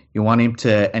 You want him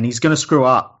to, and he's going to screw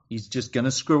up. He's just going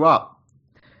to screw up.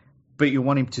 But you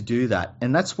want him to do that.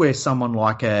 And that's where someone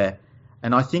like and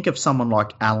I think of someone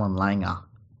like Alan Langer.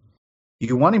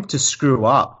 You want him to screw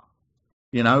up,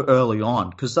 early on,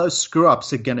 because those screw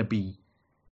ups they're going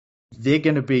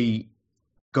to be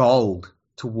gold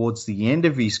towards the end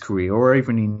of his career or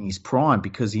even in his prime,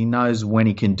 because he knows when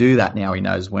he can do that now. He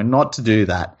knows when not to do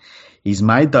that. He's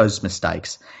made those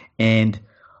mistakes. And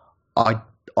I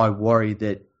worry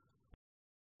that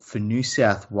for New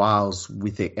South Wales,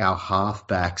 with our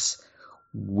halfbacks,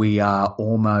 we're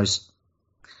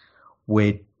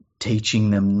teaching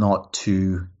them not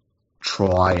to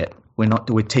try it.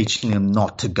 We're teaching them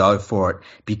not to go for it,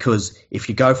 because if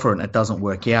you go for it and it doesn't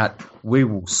work out, we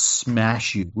will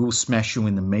smash you. We'll smash you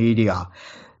in the media.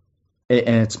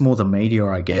 And it's more the media,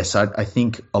 I guess. I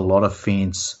think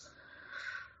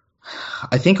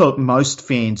most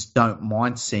fans don't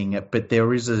mind seeing it, but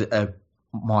there is a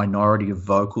minority of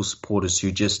vocal supporters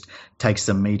who just takes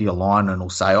the media line and will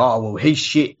say, oh, well, he's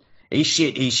shit.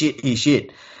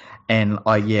 And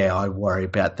I worry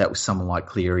about that with someone like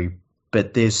Cleary.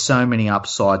 But there's so many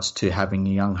upsides to having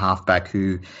a young halfback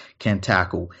who can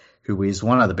tackle, who is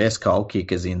one of the best goal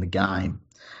kickers in the game.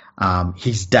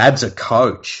 His dad's a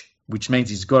coach, which means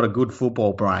he's got a good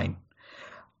football brain.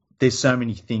 There's so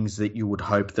many things that you would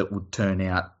hope that would turn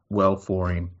out well for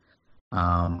him.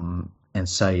 And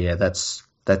so,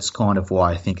 that's kind of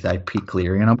why I think they picked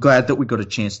Cleary. And I'm glad that we got a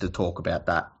chance to talk about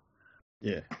that.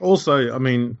 Yeah. Also, I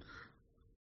mean,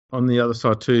 on the other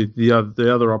side too, the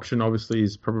other option obviously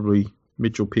is probably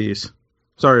Mitchell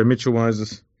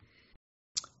Moses.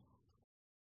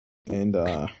 And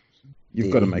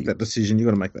you've got to make that decision. You've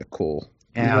got to make that call.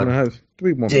 How Do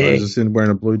we want dare- Moses in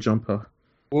wearing a blue jumper?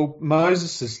 Well,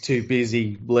 Moses is too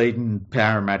busy leading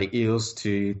Parramatta Eels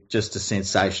to just a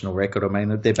sensational record. I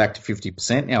mean, they're back to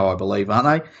 50% now, I believe,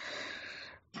 aren't they?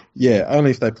 Yeah,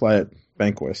 only if they play at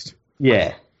Bankwest.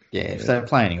 Yeah. If they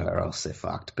play anywhere else, they're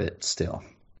fucked, but still.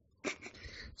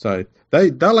 So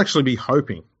they'll actually be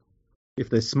hoping, if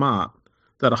they're smart,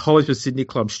 that a Hollywood Sydney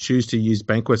clubs choose to use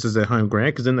Bankwest as their home ground,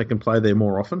 because then they can play there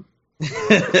more often.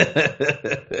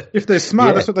 If they're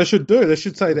smart, that's what they should do. They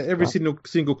should say to every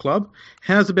single club,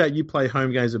 how's about you play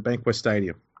home games at Bankwest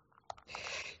Stadium?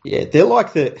 Yeah, they're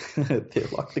like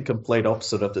the complete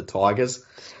opposite of the Tigers.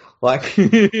 Like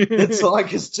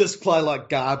it's just play like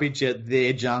garbage at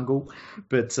their jungle,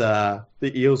 but the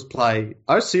Eels play.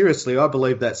 Oh, seriously, I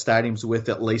believe that stadium's worth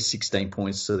at least 16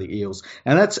 points to the Eels,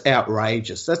 and that's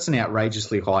outrageous. That's an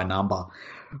outrageously high number,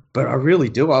 but I really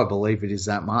do. I believe it is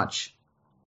that much.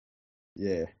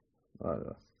 Yeah.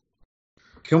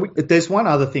 There's one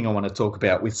other thing I want to talk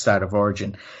about with State of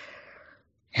Origin.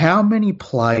 How many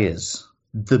players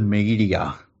the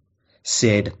media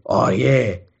said, "Oh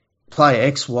yeah, player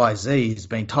XYZ has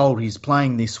been told he's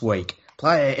playing this week.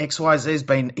 Player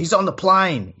XYZ he's on the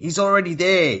plane. He's already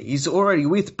there. He's already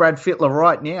with Brad Fittler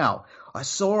right now. I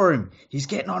saw him. He's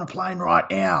getting on a plane right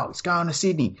now. He's going to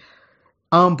Sydney."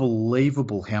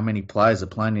 Unbelievable how many players are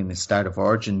playing in the State of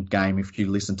Origin game. If you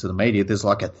listen to the media, there's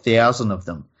like 1,000 of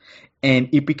them. And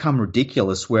it become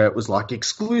ridiculous where it was like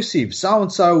exclusive.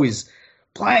 So-and-so is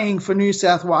playing for New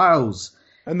South Wales.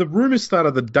 And the rumours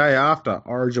started the day after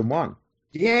Origin 1.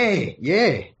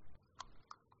 Yeah.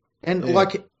 And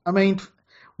I mean,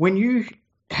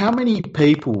 how many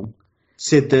people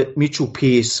said that Mitchell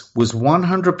Pearce was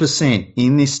 100%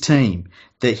 in this team,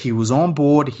 that he was on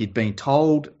board, he'd been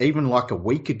told even like a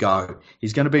week ago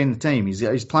he's going to be in the team,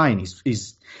 he's playing,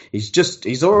 he's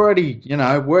already,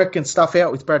 working stuff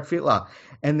out with Brad Fittler.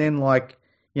 And then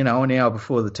an hour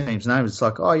before the team's name, it's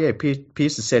like, oh yeah,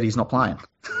 Pearce has said he's not playing.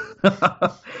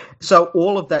 So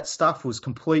all of that stuff was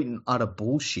complete and utter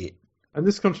bullshit. And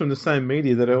this comes from the same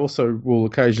media that also will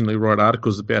occasionally write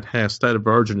articles about how State of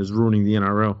Origin is ruining the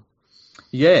NRL.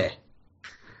 Yeah.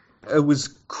 It was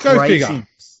crazy.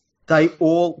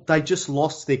 They just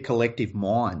lost their collective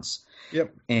minds.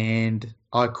 Yep. And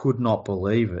I could not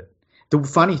believe it. The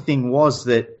funny thing was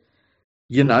that,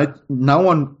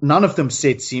 none of them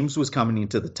said Sims was coming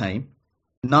into the team.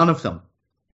 None of them.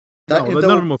 None of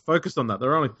them were focused on that.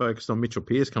 They're only focused on Mitchell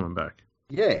Pearce coming back.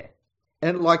 Yeah.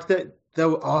 And they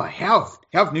were, how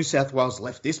have New South Wales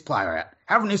left this player out?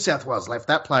 How have New South Wales left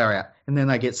that player out? And then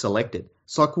they get selected.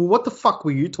 It's like, well, what the fuck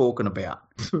were you talking about?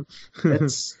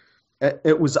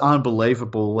 It was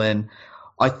unbelievable. And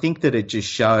I think that it just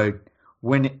showed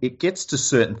when it gets to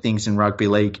certain things in rugby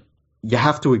league, you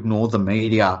have to ignore the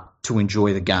media to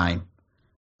enjoy the game.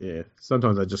 Yeah,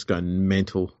 sometimes they just go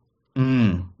mental.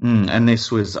 And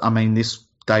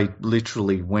they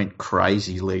literally went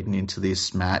crazy leading into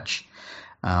this match.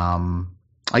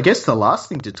 I guess the last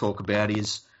thing to talk about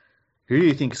is, who do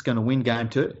you think is going to win game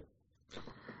 2?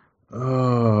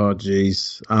 Oh,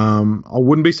 geez. I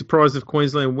wouldn't be surprised if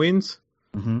Queensland wins.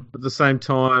 Mm-hmm. But at the same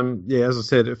time, yeah, as I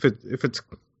said,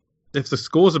 if the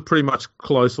scores are pretty much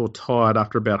close or tied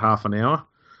after about half an hour,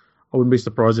 I wouldn't be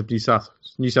surprised if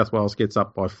New South Wales gets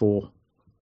up by 4.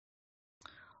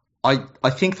 I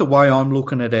think the way I'm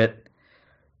looking at it,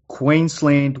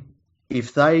 Queensland,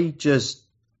 if they just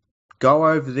go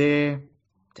over there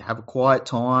to have a quiet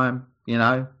time,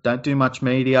 don't do much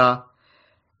media,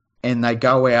 and they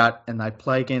go out and they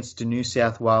play against a New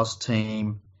South Wales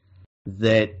team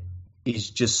that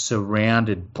is just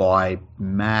surrounded by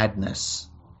madness,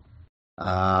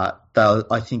 I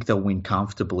think they'll win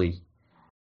comfortably.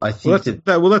 I think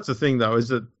that's the thing, though, is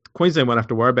that Queensland won't have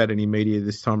to worry about any media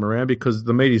this time around because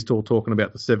the media's still talking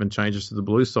about the 7 changes to the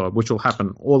blue side, which will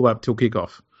happen all the way up till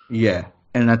kickoff. Yeah,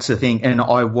 and that's the thing. And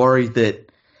I worry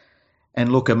that,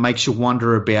 and look, it makes you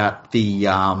wonder about the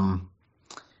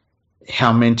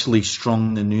how mentally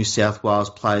strong the New South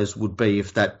Wales players would be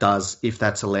if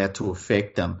that's allowed to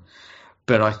affect them.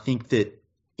 But I think that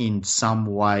in some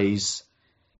ways,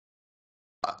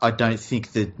 I don't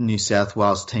think that New South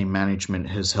Wales team management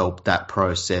has helped that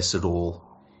process at all.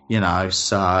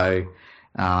 So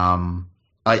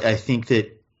I think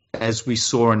that as we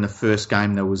saw in the first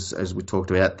game, there was, as we talked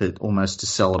about, that almost a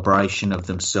celebration of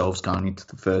themselves going into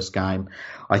the first game.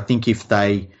 I think if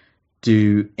they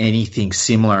do anything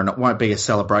similar, and it won't be a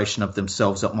celebration of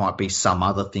themselves, it might be some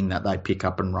other thing that they pick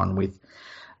up and run with,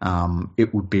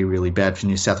 it would be really bad for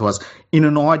New South Wales. In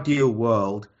an ideal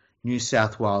world, New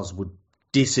South Wales would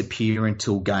disappear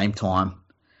until game time.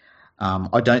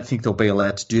 I don't think they'll be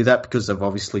allowed to do that because of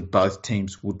obviously both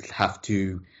teams would have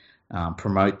to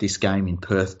promote this game in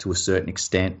Perth to a certain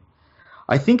extent.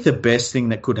 I think the best thing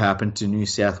that could happen to New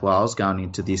South Wales going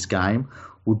into this game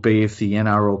would be if the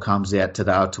NRL comes out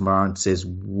today or tomorrow and says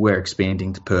we're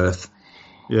expanding to Perth.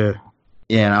 Yeah.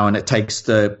 And it takes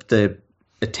the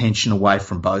attention away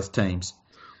from both teams.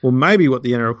 Well, maybe what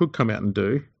the NRL could come out and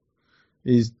do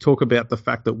is talk about the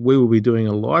fact that we will be doing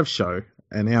a live show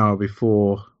an hour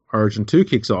before Origin 2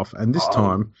 kicks off, and this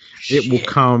time it will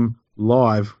come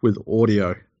live with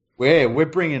audio. We're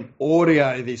bringing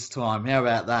audio this time. How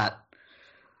about that?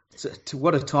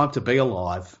 What a time to be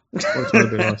alive.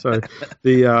 So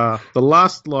the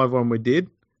last live one we did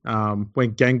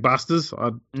went gangbusters.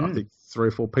 I think 3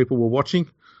 or 4 people were watching.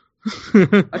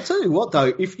 I tell you what,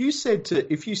 though, if you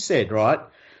said right,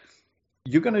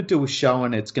 you're going to do a show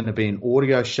and it's going to be an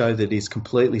audio show that is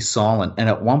completely silent, and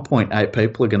at 1.8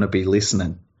 people are going to be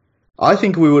listening, I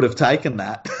think we would have taken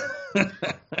that.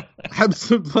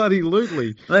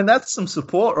 Absolutely. And that's some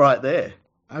support right there.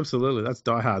 Absolutely. That's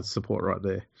diehard support right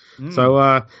there.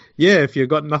 So, if you've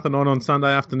got nothing on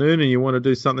Sunday afternoon and you want to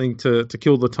do something to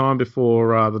kill the time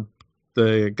before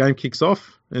the game kicks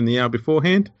off in the hour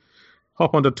beforehand,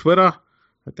 hop onto Twitter,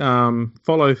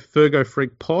 follow Fergo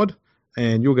Freak Pod,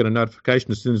 and you'll get a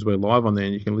notification as soon as we're live on there,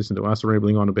 and you can listen to us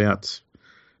rambling on about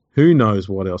who knows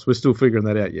what else. We're still figuring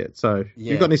that out yet. So if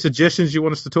you've got any suggestions you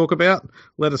want us to talk about,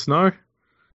 let us know.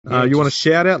 You want to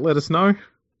shout out, let us know.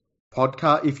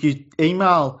 Podcast. If you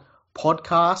email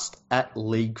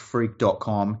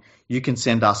podcast@leaguefreak.com, you can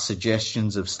send us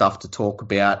suggestions of stuff to talk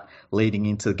about leading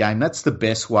into the game. That's the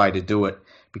best way to do it,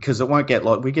 because it won't get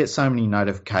we get so many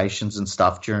notifications and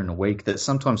stuff during the week that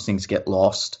sometimes things get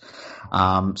lost.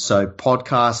 So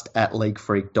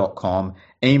podcast@leaguefreak.com,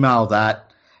 email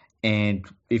that, and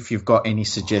if you've got any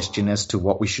suggestion as to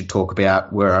what we should talk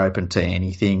about, we're open to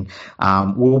anything.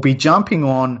 We'll be jumping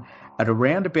on at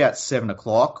around about 7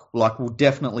 o'clock. Like, we'll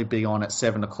definitely be on at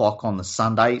 7 o'clock on the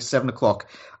Sunday, 7 o'clock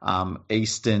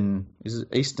Eastern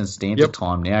Standard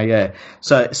Time now, yeah.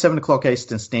 So 7 o'clock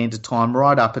Eastern Standard Time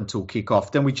right up until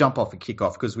kickoff. Then we jump off at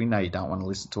kickoff because we know you don't want to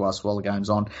listen to us while the game's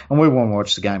on, and we want to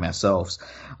watch the game ourselves.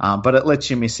 But it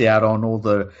lets you miss out on all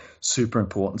the super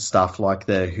important stuff like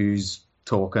the who's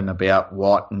talking about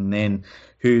what, and then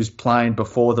who's playing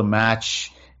before the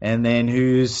match, and then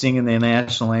who's singing their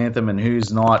national anthem and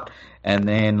who's not. And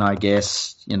then I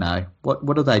guess,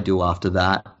 what do they do after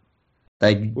that?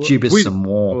 They gibber some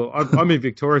more. Well, I'm in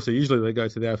Victoria, so usually they go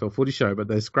to the AFL footy show, but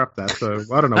they scrap that, so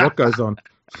I don't know what goes on.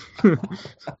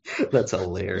 That's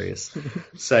hilarious.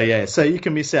 So you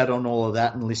can miss out on all of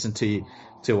that and listen to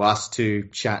us two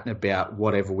chatting about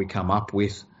whatever we come up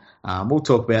with. We'll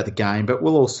talk about the game, but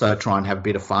we'll also try and have a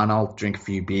bit of fun. I'll drink a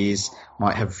few beers.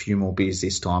 Might have a few more beers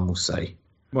this time. We'll see.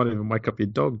 Might even wake up your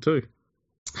dog too.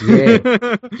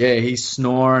 Yeah, he's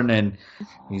snoring and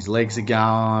his legs are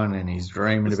going and he's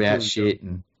dreaming about shit,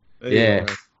 and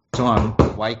try and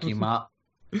wake him up.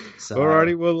 So,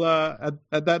 alrighty, well,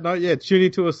 at that note, tune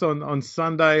in to us on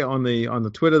Sunday on the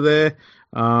Twitter there,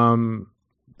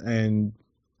 and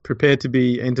prepare to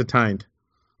be entertained.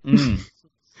 We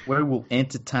will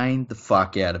entertain the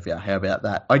fuck out of you. How about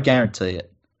that? I guarantee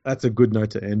it. That's a good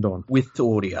note to end on. With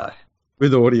audio.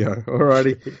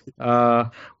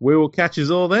 Alrighty. We will catch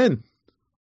you all then.